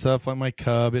scale stuff, like my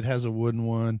Cub. It has a wooden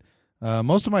one.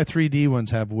 Most of my 3D ones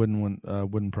have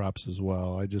wooden props as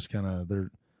well. I just kind of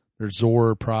they're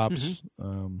Zor props.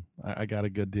 Mm-hmm. I got a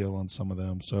good deal on some of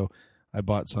them, so I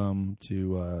bought some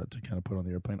to kind of put on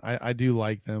the airplane. I do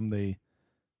like them. They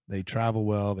They travel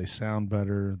well. They sound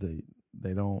better.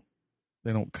 They don't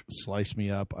slice me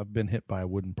up. I've been hit by a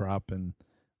wooden prop and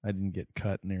I didn't get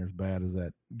cut near as bad as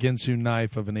that Ginsu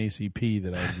knife of an ACP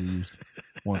that I've used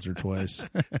once or twice.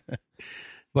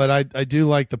 But I do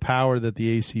like the power that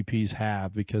the ACPs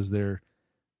have because they're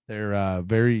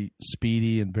very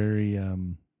speedy and very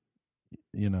what's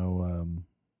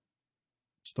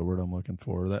the word I'm looking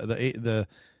for? The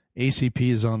ACP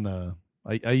is on the.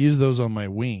 I use those on my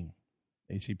wing.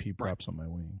 ACP props on my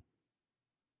wing.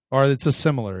 Or it's a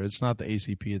similar. It's not the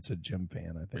ACP. It's a gym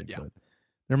fan, I think. Yeah. But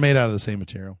they're made out of the same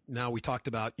material. Now we talked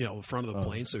about the front of the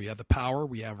plane. So we have the power.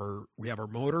 We have our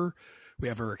motor. We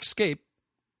have our escape.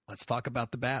 Let's talk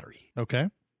about the battery. Okay.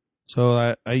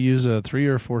 So I use a 3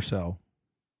 or 4 cell.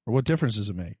 Or what difference does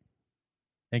it make?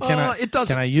 And it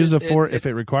doesn't. Can I use a 4 if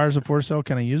it requires a 4 cell?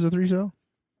 Can I use a 3 cell?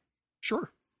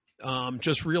 Sure.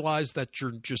 Just realize that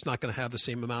you're just not going to have the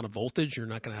same amount of voltage. You're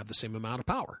not going to have the same amount of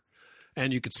power.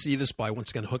 And you could see this by, once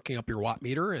again, hooking up your watt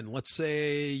meter. And let's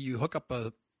say you hook up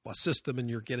a system and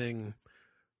you're getting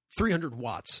 300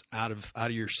 watts out of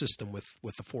your system with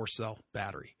the 4-cell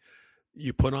battery.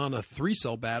 You put on a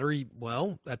 3-cell battery,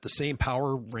 well, at the same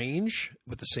power range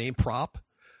with the same prop,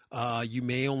 you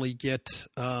may only get,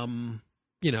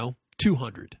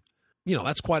 200.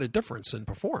 That's quite a difference in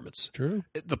performance. True.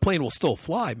 The plane will still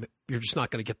fly. You're just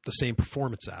not going to get the same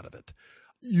performance out of it.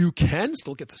 You can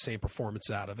still get the same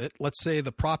performance out of it. Let's say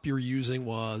the prop you're using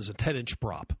was a 10-inch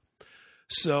prop.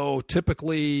 So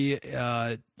typically,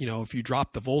 if you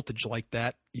drop the voltage like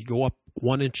that, you go up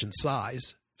 1 inch in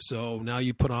size. So now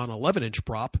you put on an 11-inch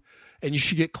prop, and you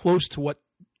should get close to what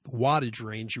wattage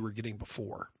range you were getting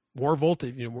before. More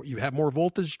voltage, you have more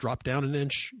voltage, drop down an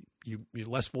inch. You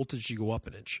less voltage, you go up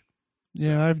an inch. So.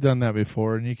 Yeah, I've done that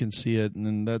before, and you can see it.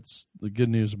 And that's the good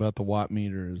news about the watt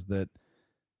meter is that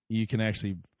you can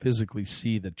actually physically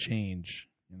see the change.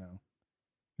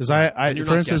 Because I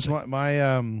for instance,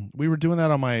 we were doing that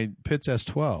on my Pitts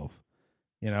S12.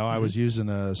 I was using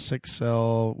a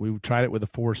 6-cell. We tried it with a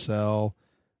 4-cell.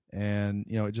 And,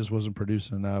 it just wasn't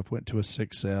producing enough. Went to a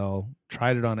 6-cell.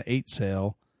 Tried it on an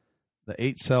 8-cell. The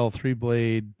 8-cell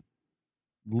 3-blade,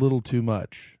 little too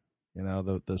much.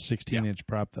 The 16-inch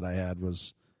prop that I had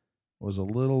was a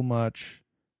little much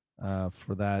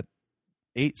for that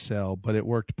 8-cell, but it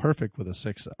worked perfect with a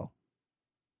 6-cell.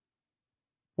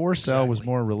 4-cell was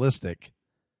more realistic,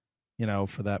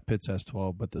 for that Pitts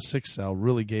S12, but the 6-cell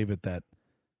really gave it that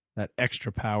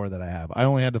extra power that I have. I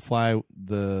only had to fly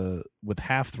with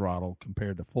half throttle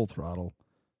compared to full throttle.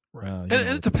 Right. And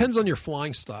it depends on your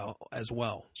flying style as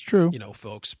well. It's true.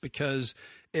 Folks, because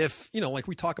if, like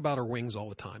we talk about our wings all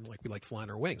the time, like we like flying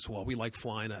our wings. Well, we like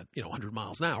flying at, 100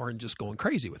 miles an hour and just going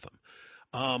crazy with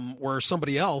them. Where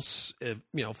somebody else, if,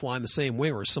 flying the same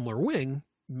wing or a similar wing,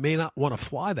 may not want to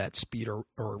fly that speed or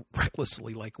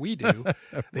recklessly like we do.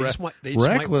 They just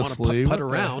might want to putt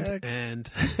around and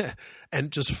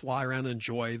and just fly around and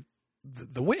enjoy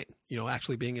the wing,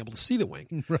 actually being able to see the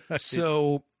wing. Right.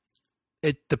 So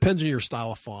it depends on your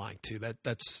style of flying too.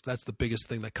 That's the biggest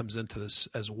thing that comes into this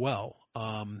as well.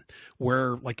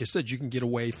 Where, like I said, you can get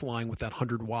away flying with that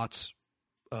 100 watts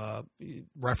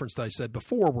reference that I said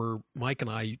before, where Mike and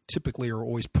I typically are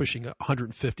always pushing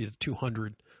 150 to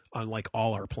 200 on like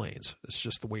all our planes. It's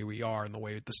just the way we are and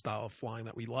the style of flying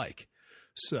that we like.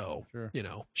 So, sure.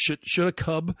 Should a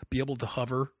Cub be able to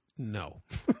hover? No.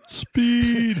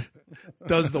 Speed.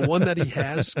 Does the one that he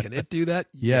has, can it do that?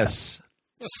 Yes.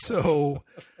 So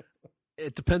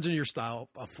it depends on your style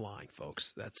of flying,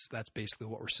 folks. That's basically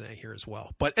what we're saying here as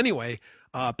well. But anyway,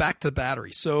 back to the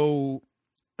battery. So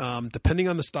depending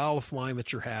on the style of flying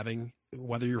that you're having,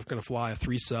 whether you're going to fly a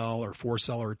 3-cell or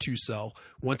 4-cell or a 2-cell,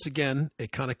 once again,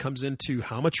 it kind of comes into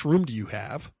how much room do you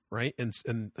have, right? In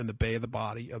the bay of the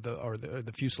body of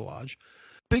the fuselage.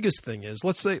 Biggest thing is,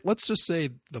 let's just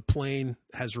say the plane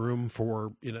has room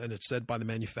for, and it's said by the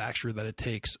manufacturer that it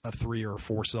takes a 3 or a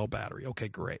 4-cell battery. Okay,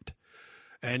 great.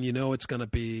 And it's going to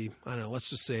be, I don't know, let's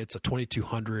just say it's a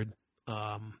 2200,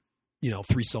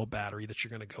 3-cell battery that you're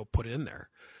going to go put in there.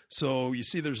 So you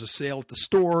see there's a sale at the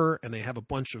store and they have a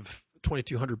bunch of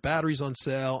 2200 batteries on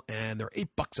sale and they're $8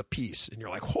 a piece. And you're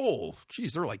like, oh,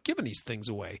 geez, they're like giving these things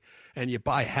away. And you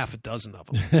buy half a dozen of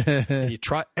them and you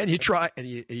try and you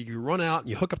run out and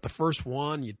you hook up the first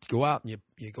one. You go out and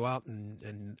you go out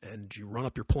and you run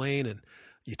up your plane and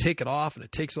you take it off and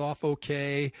it takes off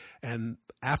okay. And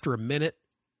after a minute,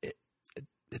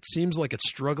 it seems like it's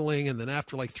struggling. And then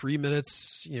after like 3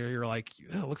 minutes, you're like,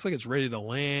 it looks like it's ready to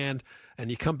land. And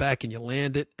you come back and you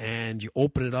land it and you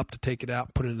open it up to take it out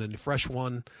and put it in a fresh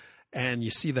one. and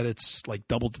you see that it's like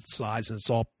doubled its size and it's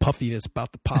all puffy and it's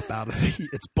about to pop out of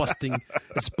it's busting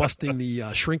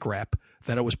the shrink wrap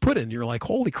that it was put in. You're like,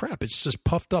 holy crap, it's just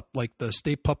puffed up like the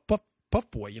Stay Puff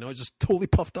Boy, just totally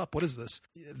puffed up. What is this?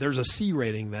 There's a C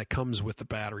rating that comes with the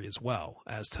battery as well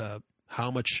as to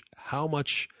how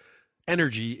much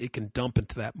energy it can dump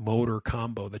into that motor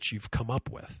combo that you've come up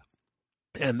with.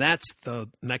 And that's the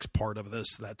next part of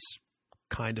this that's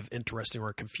kind of interesting,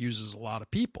 or it confuses a lot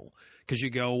of people, because you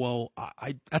go, well,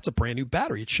 that's a brand new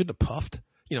battery. It shouldn't have puffed.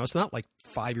 It's not like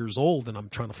 5 years old and I'm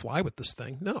trying to fly with this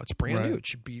thing. No, it's brand new. It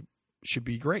should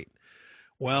be great.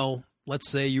 Well, let's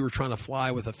say you were trying to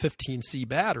fly with a 15C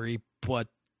battery, but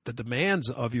the demands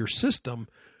of your system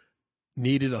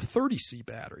needed a 30C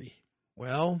battery.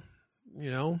 Well,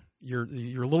 your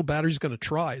little battery's going to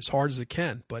try as hard as it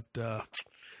can, but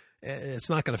it's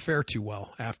not going to fare too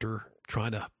well after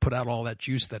trying to put out all that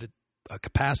juice a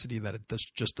capacity that it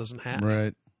just doesn't have.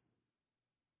 Right.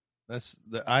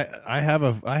 I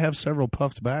have several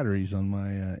puffed batteries on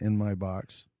my in my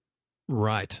box.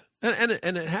 Right. And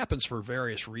it happens for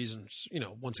various reasons.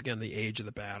 Once again, the age of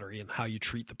the battery and how you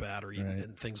treat the battery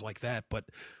and things like that. But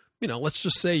let's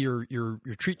just say you're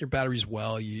treating your batteries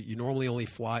well. You normally only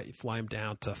fly them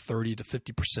down to 30 to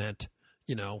 50%.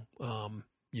 You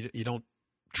don't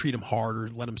treat them hard or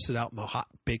let them sit out in the hot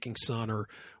baking sun or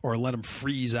let them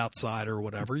freeze outside or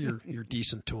whatever. You're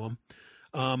decent to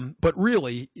them. But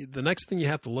really, the next thing you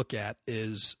have to look at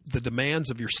is the demands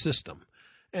of your system.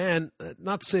 And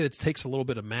not to say it takes a little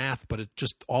bit of math, but it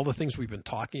just all the things we've been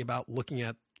talking about, looking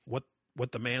at what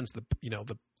demands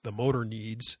the motor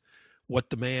needs, what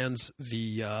demands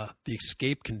the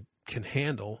escape can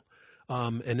handle,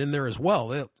 and in there as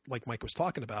well, like Mike was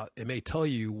talking about, it may tell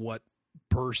you what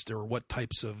burst or what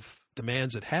types of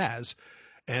demands it has,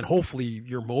 and hopefully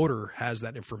your motor has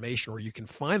that information, or you can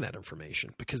find that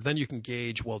information, because then you can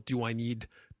gauge, well, do I need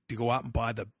to go out and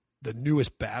buy the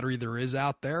newest battery there is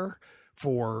out there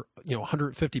for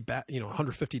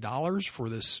 $150 for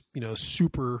this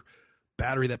super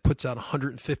battery that puts out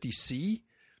 150C?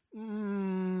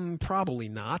 Probably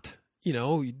not.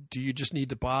 Do you just need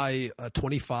to buy a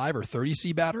 25 or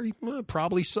 30C battery?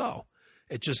 Probably so.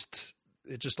 It just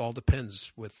all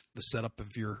depends with the setup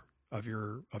of your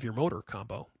motor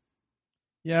combo.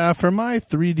 Yeah, for my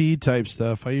 3D type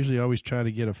stuff, I usually always try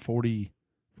to get a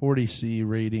 40C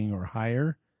rating or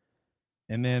higher.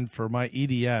 And then for my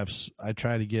EDFs, I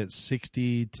try to get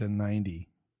 60 to 90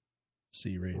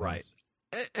 C ratings. Right.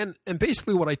 And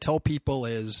basically what I tell people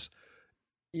is,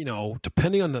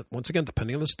 depending on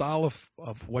the style of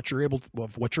what you're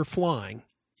flying,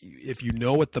 if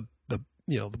what the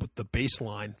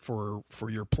baseline for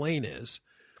your plane is,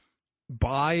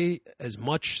 buy as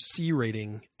much C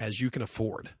rating as you can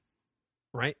afford.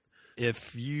 Right?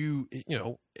 If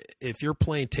if your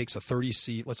plane takes a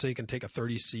 30C, let's say you can take a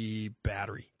 30C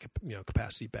battery,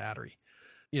 capacity battery,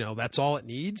 that's all it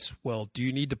needs. Well, do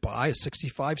you need to buy a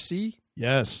 65C?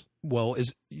 Yes. Well,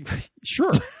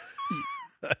 sure.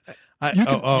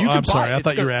 I'm sorry. I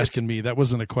thought you were asking me. That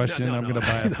wasn't a question. I'm going to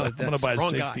buy I'm going to buy a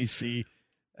 60C.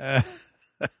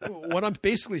 What I'm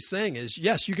basically saying is,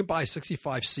 yes, you can buy a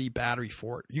 65C battery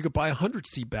for it. You could buy a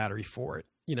 100C battery for it.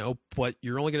 But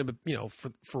you're only going to,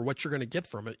 for what you're going to get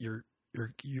from it,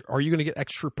 are you going to get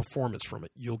extra performance from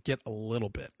it? You'll get a little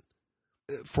bit.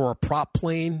 For a prop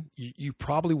plane, you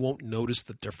probably won't notice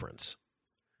the difference.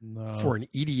 No. For an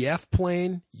EDF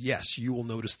plane, yes, you will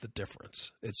notice the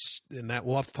difference. And that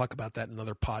we'll have to talk about that in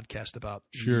another podcast about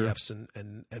EDFs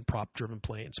and prop driven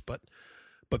planes. But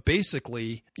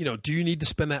basically, do you need to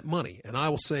spend that money? And I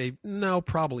will say, no,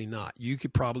 probably not. You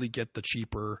could probably get the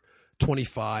cheaper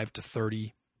 25 to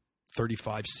 30,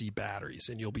 35C batteries,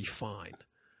 and you'll be fine.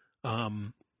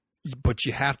 But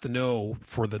you have to know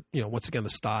for the, once again,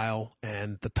 the style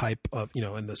and the type of,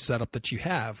 and the setup that you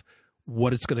have,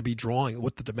 what it's going to be drawing,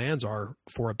 what the demands are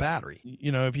for a battery.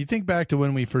 If you think back to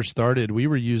when we first started, we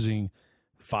were using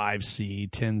 5C,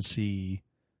 10C,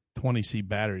 20C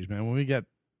batteries, man.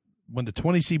 When the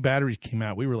 20C batteries came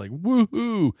out, we were like,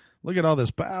 woohoo, look at all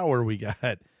this power we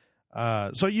got.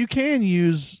 So you can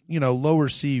use, lower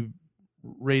C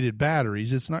rated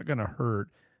batteries. It's not going to hurt.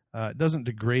 It doesn't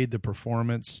degrade the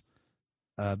performance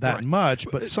that much,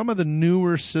 but some of the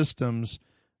newer systems,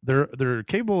 they're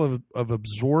capable of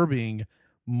absorbing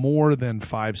more than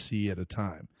 5C at a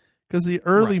time. Because the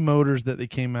early motors that they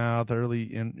came out, the early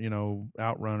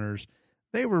Outrunners,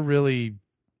 they were really,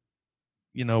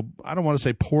 I don't want to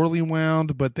say poorly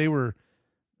wound, but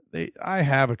I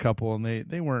have a couple, and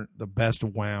they weren't the best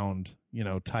wound,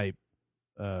 type.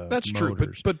 That's motors.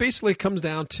 True, but basically it comes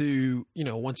down to,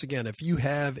 once again, if you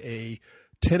have a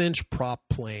 10-inch prop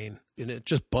plane, and it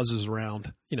just buzzes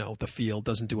around, the field,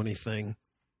 doesn't do anything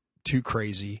too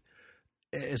crazy.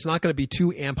 It's not going to be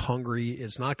too amp hungry.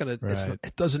 It's not going to.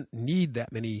 It doesn't need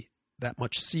that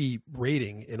much C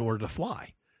rating in order to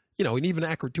fly. And even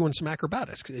doing some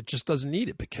acrobatics, it just doesn't need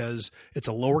it because it's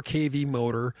a lower KV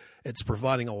motor. It's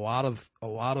providing a lot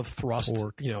of thrust,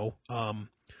 torque.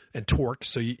 And torque.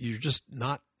 So you're just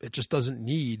not. It just doesn't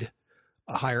need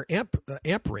a higher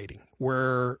amp rating.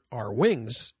 Where our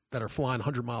wings that are flying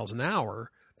 100 miles an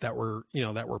hour that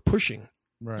we're pushing,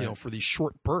 for these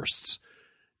short bursts,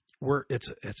 where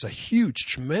it's a huge,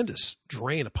 tremendous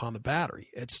drain upon the battery.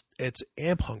 It's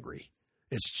amp hungry.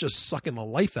 It's just sucking the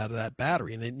life out of that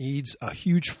battery, and it needs a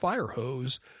huge fire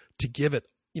hose to give it,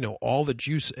 all the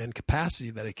juice and capacity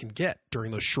that it can get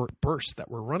during those short bursts that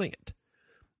we're running it.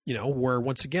 Where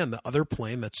once again, the other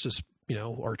plane that's just,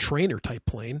 our trainer type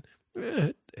plane,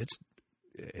 it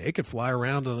could fly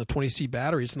around on a 20C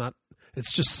battery.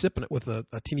 It's just sipping it with a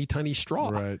teeny tiny straw.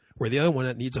 Right. Where the other one,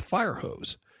 it needs a fire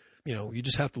hose. You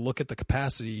just have to look at the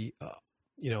capacity,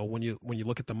 when you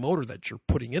look at the motor that you're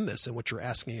putting in this and what you're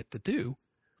asking it to do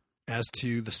as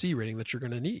to the C rating that you're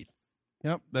going to need.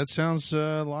 Yep. That sounds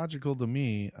logical to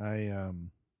me. I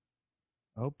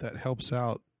hope that helps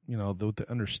out, the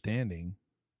understanding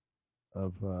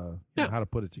of how to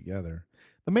put it together.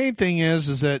 The main thing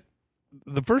is that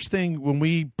the first thing when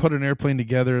we put an airplane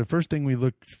together, the first thing we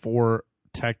look for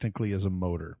technically is a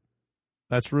motor.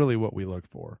 That's really what we look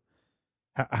for.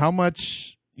 How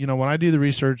much, when I do the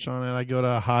research on it, I go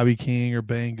to Hobby King or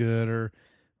Banggood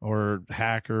or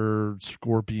Hacker,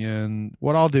 Scorpion.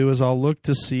 What I'll do is I'll look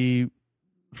to see,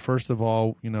 first of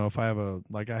all, if I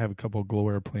have a couple of Glow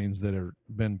airplanes that have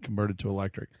been converted to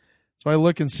electric. So I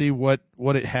look and see what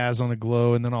it has on a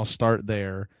Glow, and then I'll start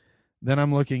there. Then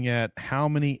I'm looking at how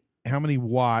many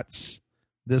watts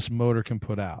this motor can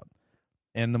put out.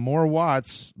 And the more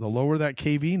watts, the lower that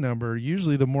KV number,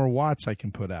 usually the more watts I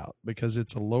can put out because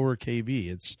it's a lower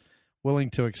KV. It's willing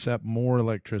to accept more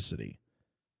electricity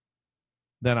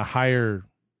than a higher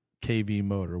KV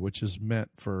motor, which is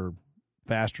meant for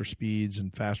faster speeds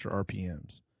and faster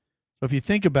RPMs. So if you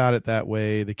think about it that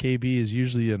way, the KV is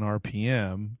usually an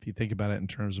RPM. If you think about it in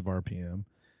terms of RPM,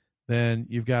 then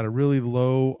you've got a really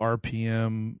low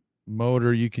RPM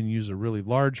motor. You can use a really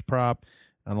large prop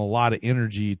and a lot of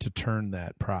energy to turn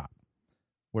that prop.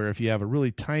 Where if you have a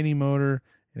really tiny motor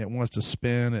and it wants to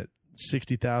spin at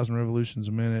 60,000 revolutions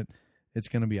a minute, it's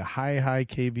going to be a high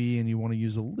KV, and you want to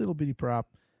use a little bitty prop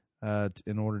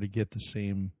in order to get the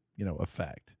same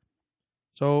effect.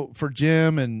 So for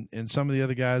Jim and some of the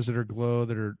other guys that are Glow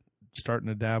that are starting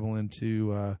to dabble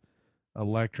into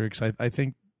electrics, I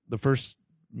think the first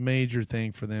major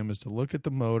thing for them is to look at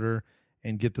the motor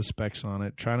and get the specs on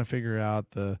it, trying to figure out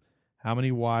how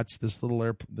many watts this little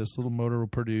motor will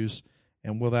produce,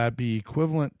 and will that be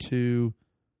equivalent to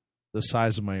the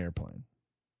size of my airplane?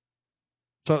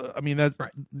 So, I mean, that's a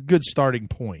good starting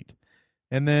point.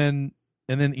 And then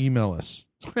email us.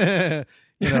 Hey,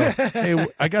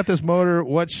 I got this motor.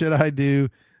 What should I do?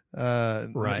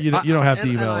 Right. You don't have to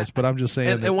email us, but I'm just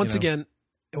saying. And once again,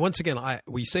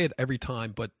 we say it every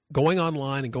time, but going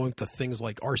online and going to things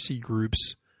like RC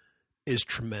groups is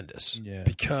tremendous. Yeah.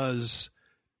 Because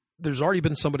there's already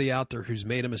been somebody out there who's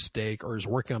made a mistake or is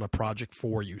working on a project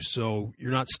for you. So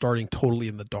you're not starting totally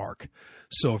in the dark.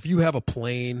 So if you have a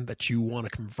plane that you want to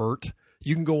convert,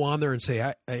 you can go on there and say,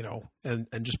 and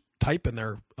just type in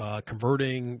there,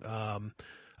 converting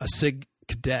a SIG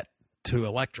Cadet to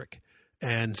electric,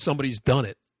 and somebody's done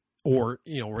it. Or,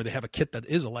 where they have a kit that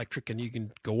is electric, and you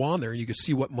can go on there and you can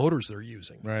see what motors they're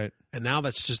using. Right. And now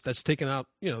that's taken out,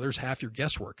 there's half your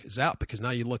guesswork is out, because now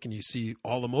you look and you see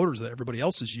all the motors that everybody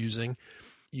else is using.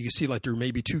 You can see like there may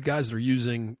be two guys that are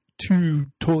using two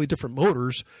totally different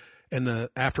motors. And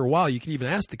after a while, you can even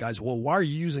ask the guys, well, why are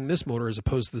you using this motor as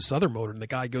opposed to this other motor? And the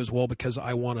guy goes, well, because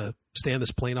I want to stand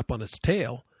this plane up on its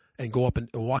tail and go up and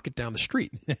walk it down the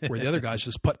street, where the other guy's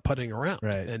just putting around.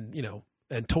 Right.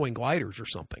 And towing gliders or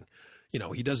something.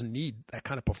 He doesn't need that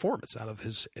kind of performance out of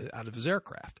his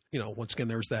aircraft. Once again,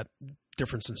 there's that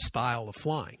difference in style of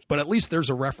flying, but at least there's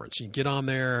a reference. You can get on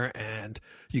there and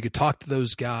you could talk to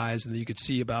those guys, and then you could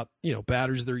see about,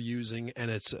 batteries they're using. And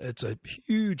it's a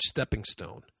huge stepping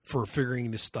stone for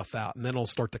figuring this stuff out. And then it'll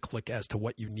start to click as to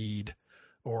what you need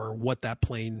or what that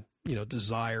plane,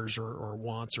 desires or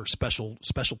wants, or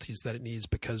specialties that it needs,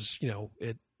 because,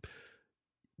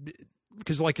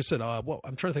 because like I said,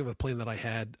 I'm trying to think of a plane that I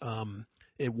had.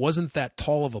 It wasn't that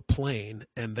tall of a plane,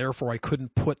 and therefore I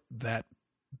couldn't put that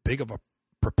big of a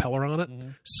propeller on it. Mm-hmm.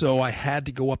 So I had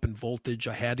to go up in voltage.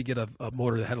 I had to get a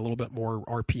motor that had a little bit more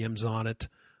RPMs on it.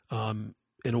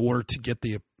 in order to get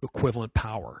the equivalent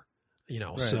power.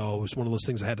 Right. So it was one of those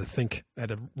things I had to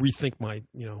rethink my,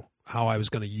 how I was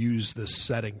going to use this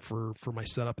setting for my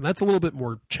setup. And that's a little bit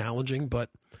more challenging, but,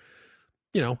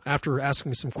 after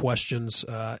asking some questions,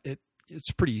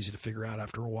 it's pretty easy to figure out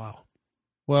after a while.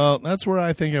 Well, that's where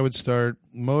I think I would start.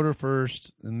 Motor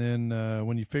first, and then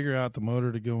when you figure out the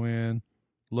motor to go in,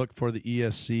 look for the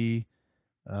ESC.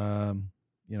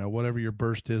 Whatever your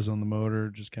burst is on the motor,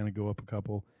 just kind of go up a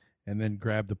couple, and then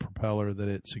grab the propeller that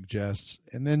it suggests,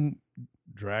 and then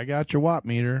drag out your watt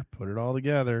meter, put it all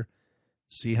together,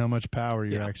 see how much power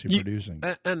you're actually producing.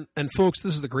 And folks,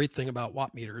 this is the great thing about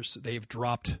watt meters. They've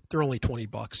dropped. They're only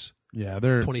 $20. Yeah,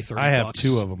 they're $20-$30. I have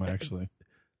two of them actually.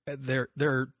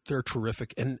 They're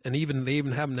terrific, and they even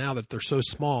have them now that they're so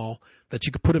small that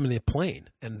you could put them in a plane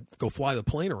and go fly the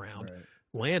plane around, right.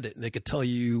 Land it, and they could tell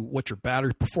you what your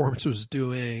battery performance was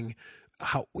doing,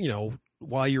 how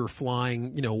while you were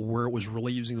flying, where it was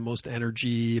really using the most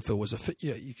energy, if it was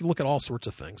you can look at all sorts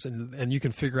of things, and you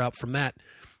can figure out from that.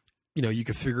 You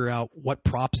can figure out what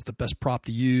prop is the best prop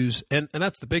to use, and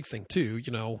that's the big thing too.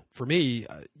 For me,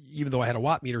 even though I had a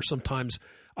watt meter, sometimes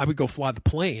I would go fly the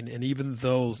plane, and even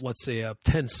though, let's say, a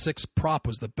 10.6 prop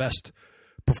was the best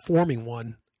performing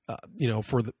one,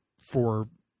 for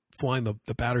flying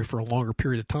the battery for a longer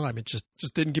period of time, it just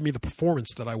didn't give me the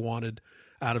performance that I wanted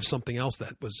out of something else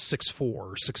that was 6.4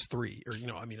 or 6.3 or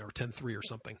or 10.3 or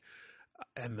something.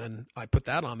 And then I put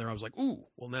that on there. I was like, ooh,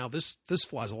 well now this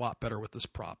flies a lot better with this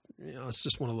prop. It's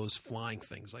just one of those flying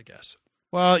things, I guess.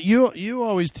 Well, you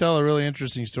always tell a really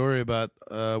interesting story about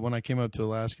when I came up to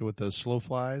Alaska with the slow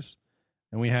flies,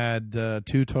 and we had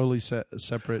two totally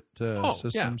separate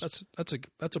systems. Yeah,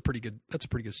 that's a pretty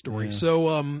good story. Yeah.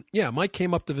 So Mike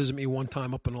came up to visit me one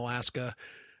time up in Alaska,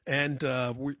 and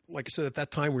we, like I said, at that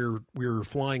time we were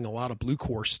flying a lot of Blue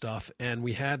Core stuff, and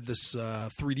we had this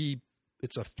 3D.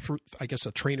 It's I guess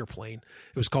a trainer plane.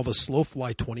 It was called the Slow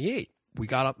Fly 28. We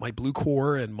got up my Blue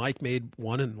Core, and Mike made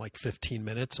one in like 15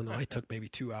 minutes, and I took maybe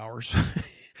 2 hours.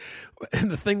 And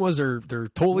the thing was, they're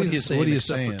totally the same,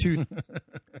 except for two.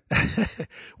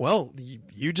 Well,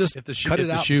 you just if the cut it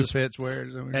if out, the shoe just, fits where,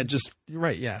 and just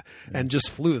right, yeah, and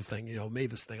just flew the thing. Made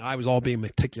this thing. I was all being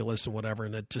meticulous and whatever,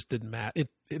 and it just didn't matter.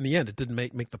 In the end, it didn't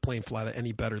make the plane fly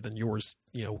any better than yours.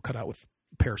 Cut out with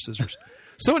a pair of scissors.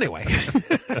 So anyway.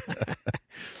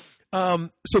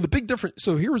 So the big difference.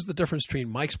 So here was the difference between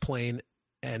Mike's plane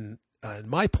and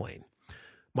my plane.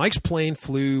 Mike's plane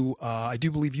flew. I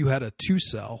do believe you had a two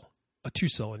cell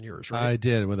in yours, right? I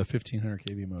did, with a 1500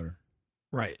 kV motor.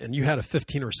 Right, and you had a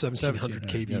 15 or 1700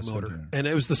 kV motor, 1700. and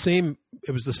it was the same.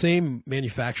 It was the same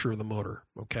manufacturer of the motor.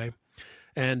 Okay,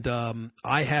 and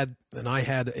I had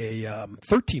a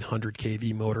 1300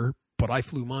 kV motor, but I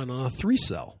flew mine on a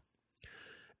 3-cell,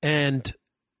 and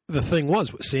the thing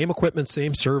was, same equipment,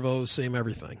 same servos, same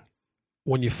everything.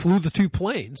 When you flew the two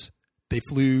planes, they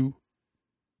flew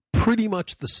pretty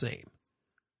much the same.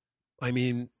 I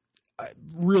mean,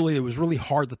 it was really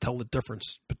hard to tell the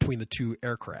difference between the two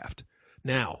aircraft.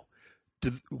 Now,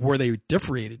 where they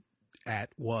differentiated at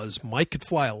was Mike could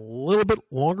fly a little bit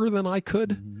longer than I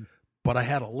could, mm-hmm. but I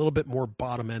had a little bit more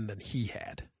bottom end than he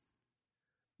had.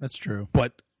 That's true.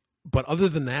 But other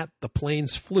than that, the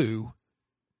planes flew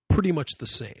pretty much the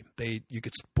same. You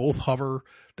could both hover.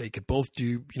 They could both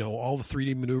do all the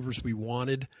 3D maneuvers we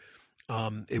wanted.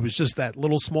 It was just that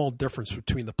little small difference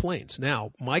between the planes.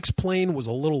 Now, Mike's plane was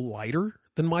a little lighter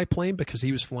than my plane because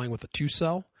he was flying with a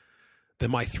 2-cell than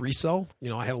my 3-cell.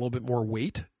 I had a little bit more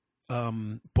weight.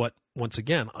 But once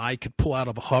again, I could pull out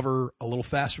of a hover a little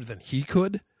faster than he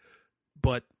could.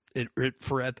 But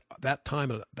for at that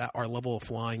time, at our level of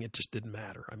flying, it just didn't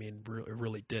matter. I mean, it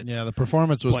really did. Yeah, the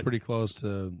performance was pretty close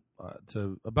to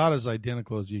about as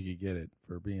identical as you could get it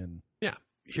for being. Yeah,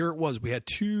 here it was. We had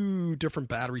two different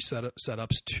battery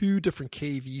setups, two different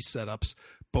KV setups,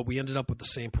 but we ended up with the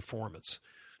same performance.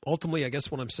 Ultimately, I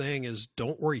guess what I'm saying is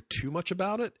don't worry too much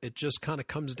about it. It just kind of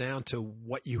comes down to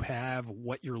what you have,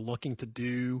 what you're looking to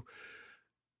do.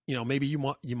 Maybe you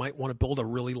might want to build a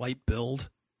really light build.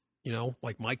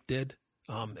 Like Mike did.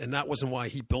 And that wasn't why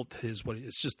he built his,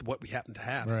 it's just what we happened to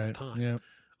have at the time. Yeah.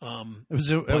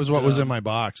 It was what was in my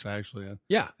box, actually.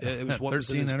 Yeah. It was what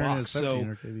was in his box.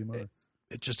 So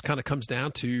it just kind of comes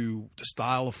down to the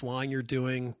style of flying you're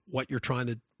doing, what you're trying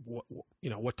to,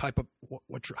 what type of,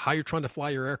 how you're trying to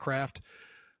fly your aircraft,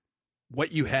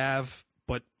 what you have,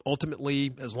 but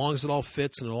ultimately, as long as it all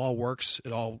fits and it all works,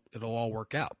 it'll all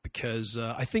work out. Because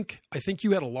I think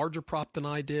you had a larger prop than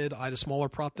I did. I had a smaller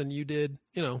prop than you did.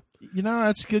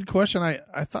 That's a good question.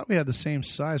 I thought we had the same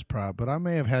size prop, but I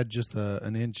may have had just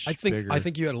an inch. I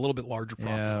think you had a little bit larger prop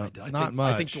than I did. Not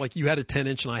much. I think like you had a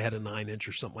 10-inch and I had a 9-inch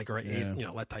or something or 8,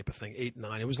 that type of thing. 8 and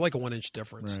 9. It was like a 1-inch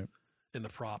difference in the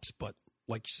props, but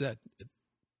like you said,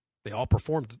 they all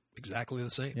performed exactly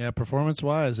the same. Yeah,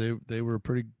 performance-wise, they were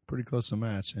pretty close to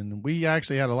match, and we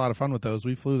actually had a lot of fun with those.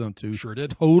 We flew them to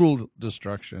total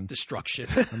destruction.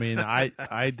 I mean,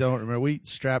 I don't remember. We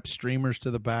strapped streamers to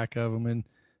the back of them and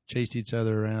chased each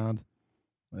other around,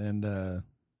 and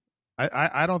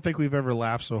I don't think we've ever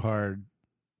laughed so hard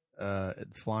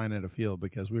flying at a field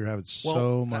because we were having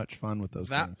so much fun with those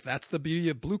things. That's the beauty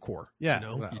of Blue Core.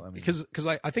 Yeah, because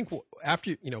I think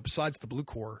after besides the Blue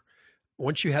Core.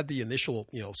 Once you had the initial,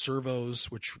 servos,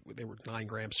 which they were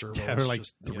 9-gram servos, they were like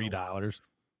 $3.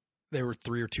 They were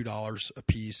 $3 or $2 a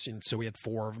piece, and so we had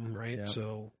 4 of them, right? Yeah.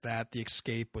 So the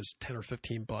Escape was $10 or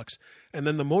 $15, and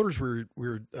then the motors we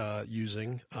were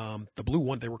using, the Blue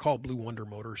One, they were called Blue Wonder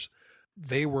motors.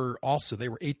 They were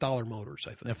 $8 motors,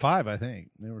 I think. Yeah, 5, I think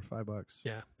they were $5.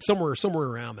 Yeah, somewhere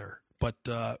around there. But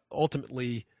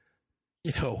ultimately,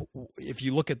 if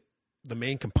you look at the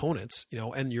main components,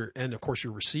 and of course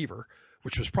your receiver,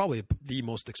 which was probably the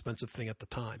most expensive thing at the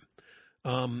time.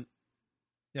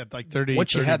 Like 30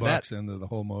 once you had bucks that, into the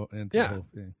whole the whole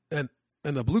thing.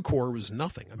 And the Blue Core was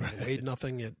nothing. I mean, it weighed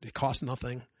nothing. It cost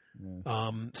nothing.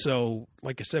 Yeah. So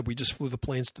like I said, we just flew the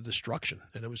planes to destruction,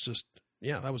 and it was just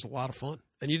that was a lot of fun.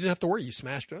 And you didn't have to worry. You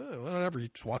smashed whatever. You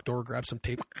just walked over, grabbed some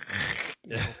tape,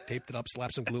 taped it up,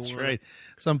 slapped some glue on it. That's right.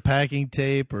 Some packing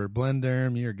tape or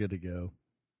Blenderm, you're good to go.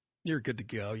 You're good to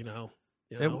go.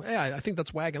 I think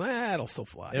that's wagon. It'll still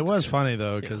fly. It was funny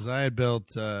though, because I had built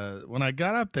when I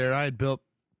got up there, I had built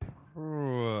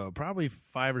probably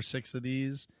 5 or 6 of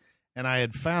these, and I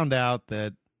had found out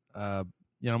that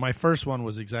my first one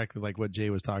was exactly like what Jay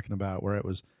was talking about, where it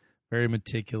was very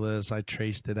meticulous. I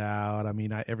traced it out. I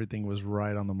mean, everything was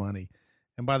right on the money.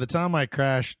 And by the time I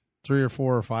crashed 3 or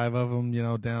 4 or 5 of them,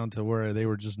 down to where they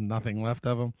were just nothing left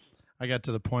of them, I got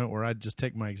to the point where I'd just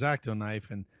take my X-Acto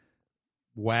knife and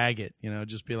wag it,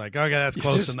 just be like, okay, that's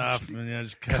close enough. And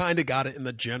just kind of got it in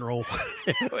the general.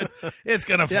 It's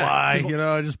gonna fly,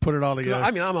 just put it all together.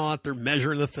 I mean, I'm out there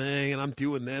measuring the thing, and I'm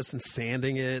doing this and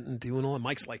sanding it and doing all. And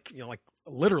Mike's like,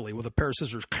 literally with a pair of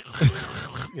scissors, kind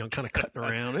of cutting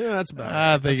around. Yeah, that's about.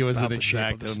 I think it was an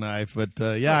X-Acto knife, but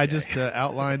I just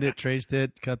outlined it, traced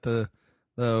it, cut the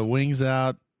wings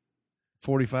out,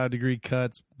 45-degree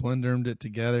cuts, Blendermed it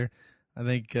together. I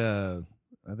think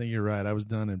you're right. I was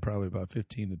done in probably about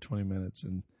 15 to 20 minutes,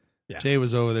 and Jay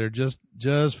was over there just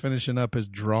finishing up his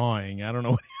drawing. I don't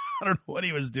know what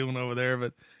he was doing over there,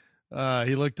 but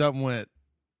he looked up and went,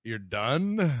 "You're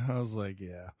done?" I was like,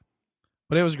 "Yeah,"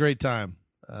 but it was a great time.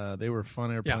 They were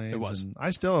fun airplanes. Yeah, it was. And I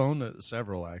still own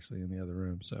several actually in the other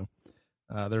room, so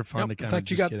they're fun to kind of. In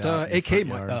fact, you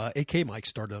got AK Mike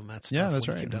started on that stuff. Yeah, that's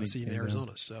when right. He came down to see you in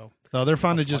Arizona, so they're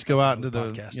fun to just go out into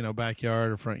the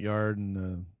backyard or front yard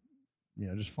and.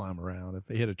 Just fly them around. If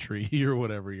they hit a tree or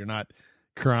whatever, you're not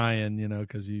crying,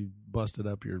 because you busted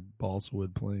up your balsa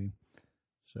wood plane.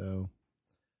 So,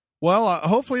 well,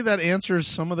 hopefully that answers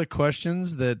some of the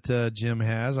questions that Jim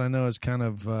has. I know it's kind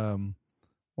of one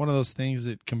of those things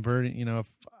that converting,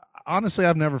 honestly,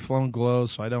 I've never flown Glow,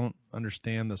 so I don't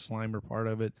understand the Slimer part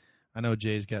of it. I know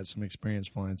Jay's got some experience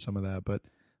flying some of that, but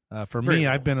for me,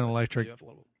 I've been an electric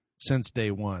since day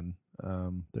one.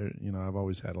 I've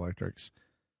always had electrics.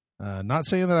 Not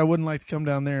saying that I wouldn't like to come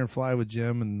down there and fly with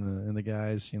Jim and the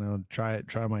guys,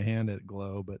 try my hand at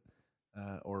Glow, but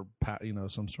or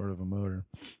some sort of a motor,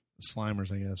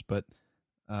 Slimers, I guess. But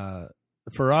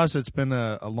for us, it's been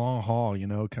a long haul,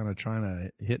 kind of trying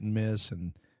to hit and miss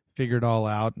and figure it all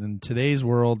out. And in today's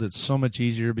world, it's so much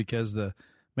easier because the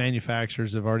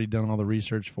manufacturers have already done all the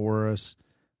research for us.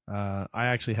 I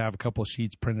actually have a couple of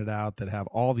sheets printed out that have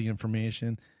all the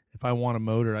information. If I want a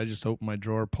motor, I just open my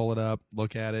drawer, pull it up,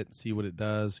 look at it, see what it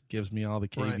does. Gives me all the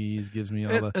KVs, gives me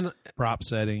all the prop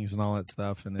settings and all that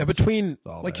stuff. And between,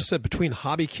 like you said, between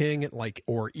Hobby King and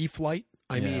or E-Flite,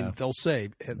 I mean, they'll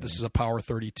say this is a Power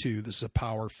 32, this is a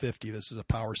Power 50, this is a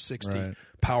Power 60,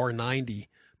 Power 90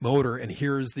 motor, and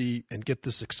get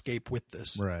this Escape with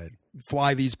this. Right.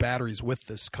 Fly these batteries with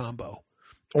this combo,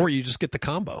 or you just get the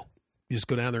combo. You just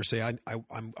go down there and say,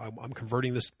 I'm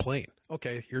converting this plane.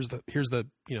 Okay, here's the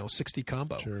 60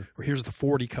 combo, or here's the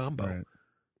 40 combo. Right.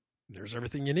 There's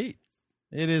everything you need.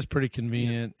 It is pretty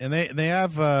convenient, and they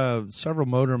have several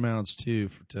motor mounts too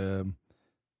to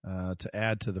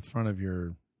add to the front of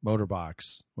your motor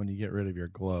box when you get rid of your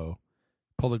glow.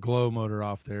 Pull the glow motor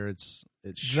off there. It's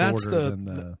shorter than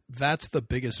the. That's the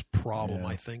biggest problem, Yeah.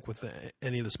 I think, with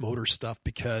any of this motor stuff,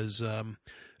 because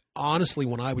honestly,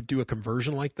 when I would do a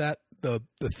conversion like that, the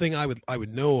thing I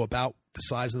would know about the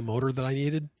size of the motor that I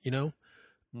needed,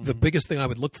 the biggest thing I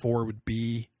would look for would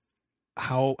be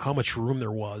how much room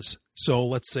there was. So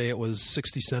let's say it was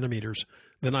 60 centimeters.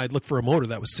 Then I'd look for a motor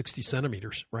that was 60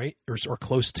 centimeters, right? Or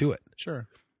close to it. Sure.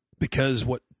 Because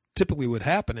what typically would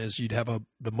happen is you'd have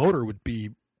the motor would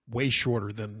be way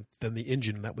shorter than the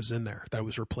engine that was in there that I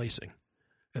was replacing.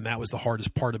 And that was the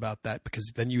hardest part about that,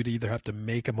 because then you'd either have to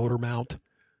make a motor mount,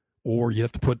 or you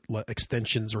have to put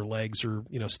extensions or legs or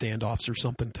standoffs or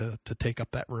something to take up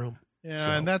that room. Yeah,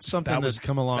 So and that's something that's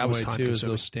come a long way time too. Is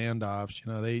consuming. those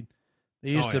standoffs?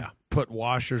 They used to put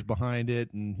washers behind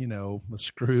it, and a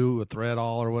screw, a thread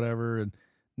all, or whatever. And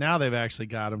now they've actually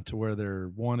got them to where they're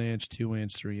 1 inch, 2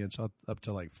 inch, 3 inch, up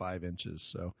to like 5 inches.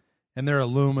 So, and they're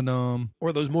aluminum.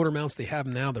 Or those motor mounts they have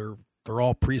now, they're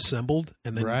all pre-assembled,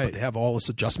 and then Right. but they have all this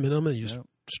adjustment in them, and you just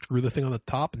screw the thing on the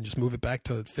top and just move it back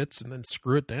till it fits, and then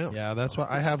screw it down. Yeah, that's why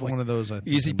I It's have like one of those. I think,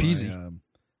 easy in peasy.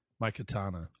 My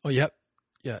Katana. Oh, yep.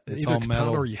 Yeah, It's either all Katana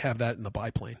metal. or you have that in the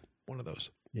biplane. One of those.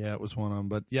 Yeah, it was one of them.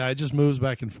 But yeah, it just moves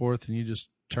back and forth, and you just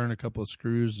turn a couple of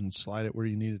screws and slide it where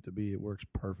you need it to be. It works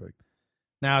perfect.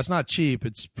 Now, it's not cheap.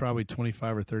 It's probably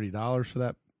 $25 or $30 for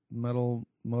that metal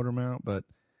motor mount, but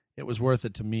it was worth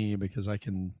it to me because I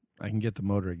can get the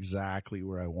motor exactly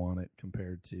where I want it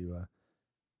compared to,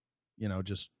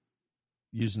 just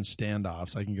using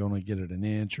standoffs. I can only get it an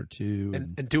inch or two.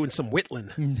 And doing some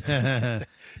whittling, yeah,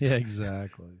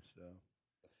 exactly. So,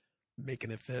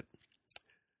 making it fit.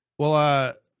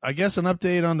 well, I guess an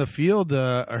update on the field.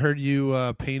 I heard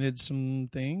you painted some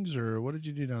things, or what did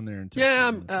you do down there?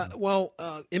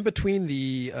 In between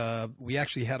we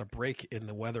actually had a break in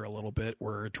the weather a little bit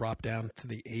where it dropped down to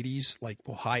the 80s,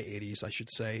 high 80s, I should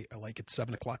say, like at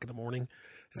 7 o'clock in the morning.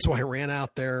 And so I ran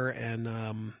out there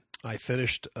and I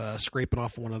finished scraping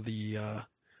off one of the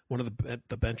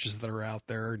benches that are out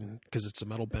there, and because it's a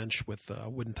metal bench with a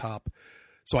wooden top.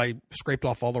 So I scraped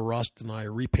off all the rust and I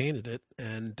repainted it,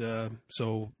 and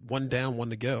so one down, one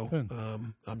to go.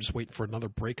 I'm just waiting for another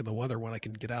break in the weather when I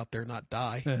can get out there and not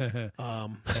die.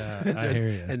 I hear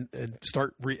you. And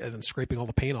start and scraping all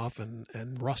the paint off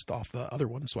and rust off the other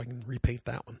one, so I can repaint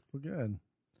that one. Well, good.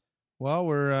 Well,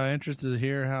 we're interested to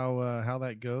hear how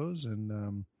that goes,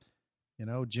 and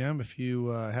Jim, if you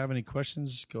have any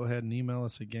questions, go ahead and email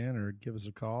us again or give us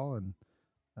a call. And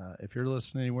if you're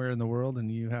listening anywhere in the world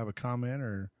and you have a comment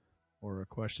or a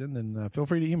question, then feel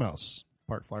free to email us,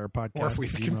 Park Flyer Podcast. Or if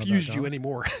we've confused you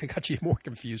anymore, I got you more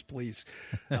confused, please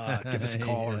give us a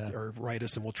call or write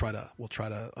us, and we'll try to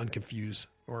unconfuse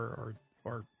or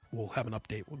we'll have an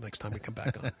update next time we come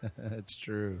back on. It's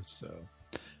true. So,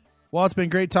 well, it's been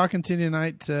great talking to you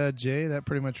tonight, Jay. That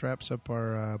pretty much wraps up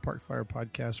our Park Flyer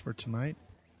Podcast for tonight.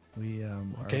 We are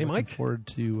looking Mike. forward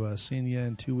to seeing you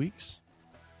in 2 weeks.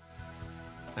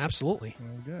 Absolutely. Well,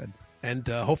 good. And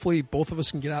hopefully both of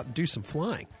us can get out and do some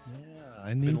flying. Yeah,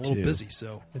 I need Been a little to. busy,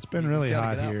 so It's been really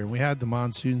hot here, and we had the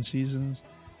monsoon seasons,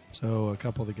 so a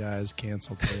couple of the guys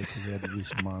canceled today because they had to do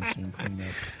some monsoon cleanup.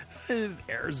 In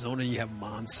Arizona, you have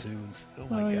monsoons. Oh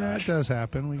my Well, yeah, it gosh! does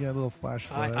happen. We got a little flash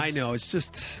floods. I know. It's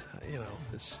just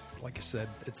it's like I said,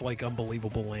 it's like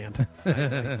unbelievable land.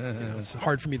 It's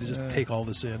hard for me to just take all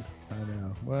this in. I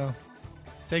know. Well, it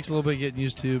takes a little bit getting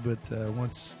used to, but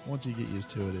once you get used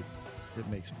to it, it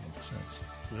makes sense.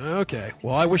 Okay.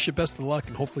 Well, I wish you best of luck,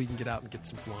 and hopefully you can get out and get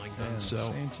some flying done. Yeah, So,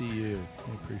 same to you.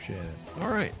 I appreciate it. all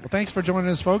right. Well, thanks for joining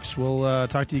us, folks. We'll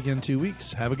talk to you again in 2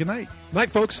 weeks. Have a good night.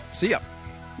 Night, folks. See ya.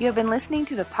 You have been listening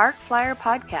to the Park Flyer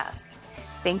Podcast.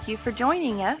 Thank you for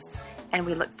joining us, and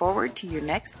we look forward to your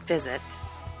next visit.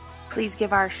 Please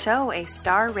give our show a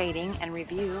star rating and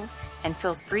review, and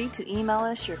feel free to email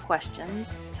us your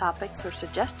questions, topics, or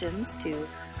suggestions to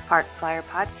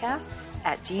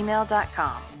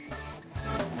parkflyerpodcast@gmail.com.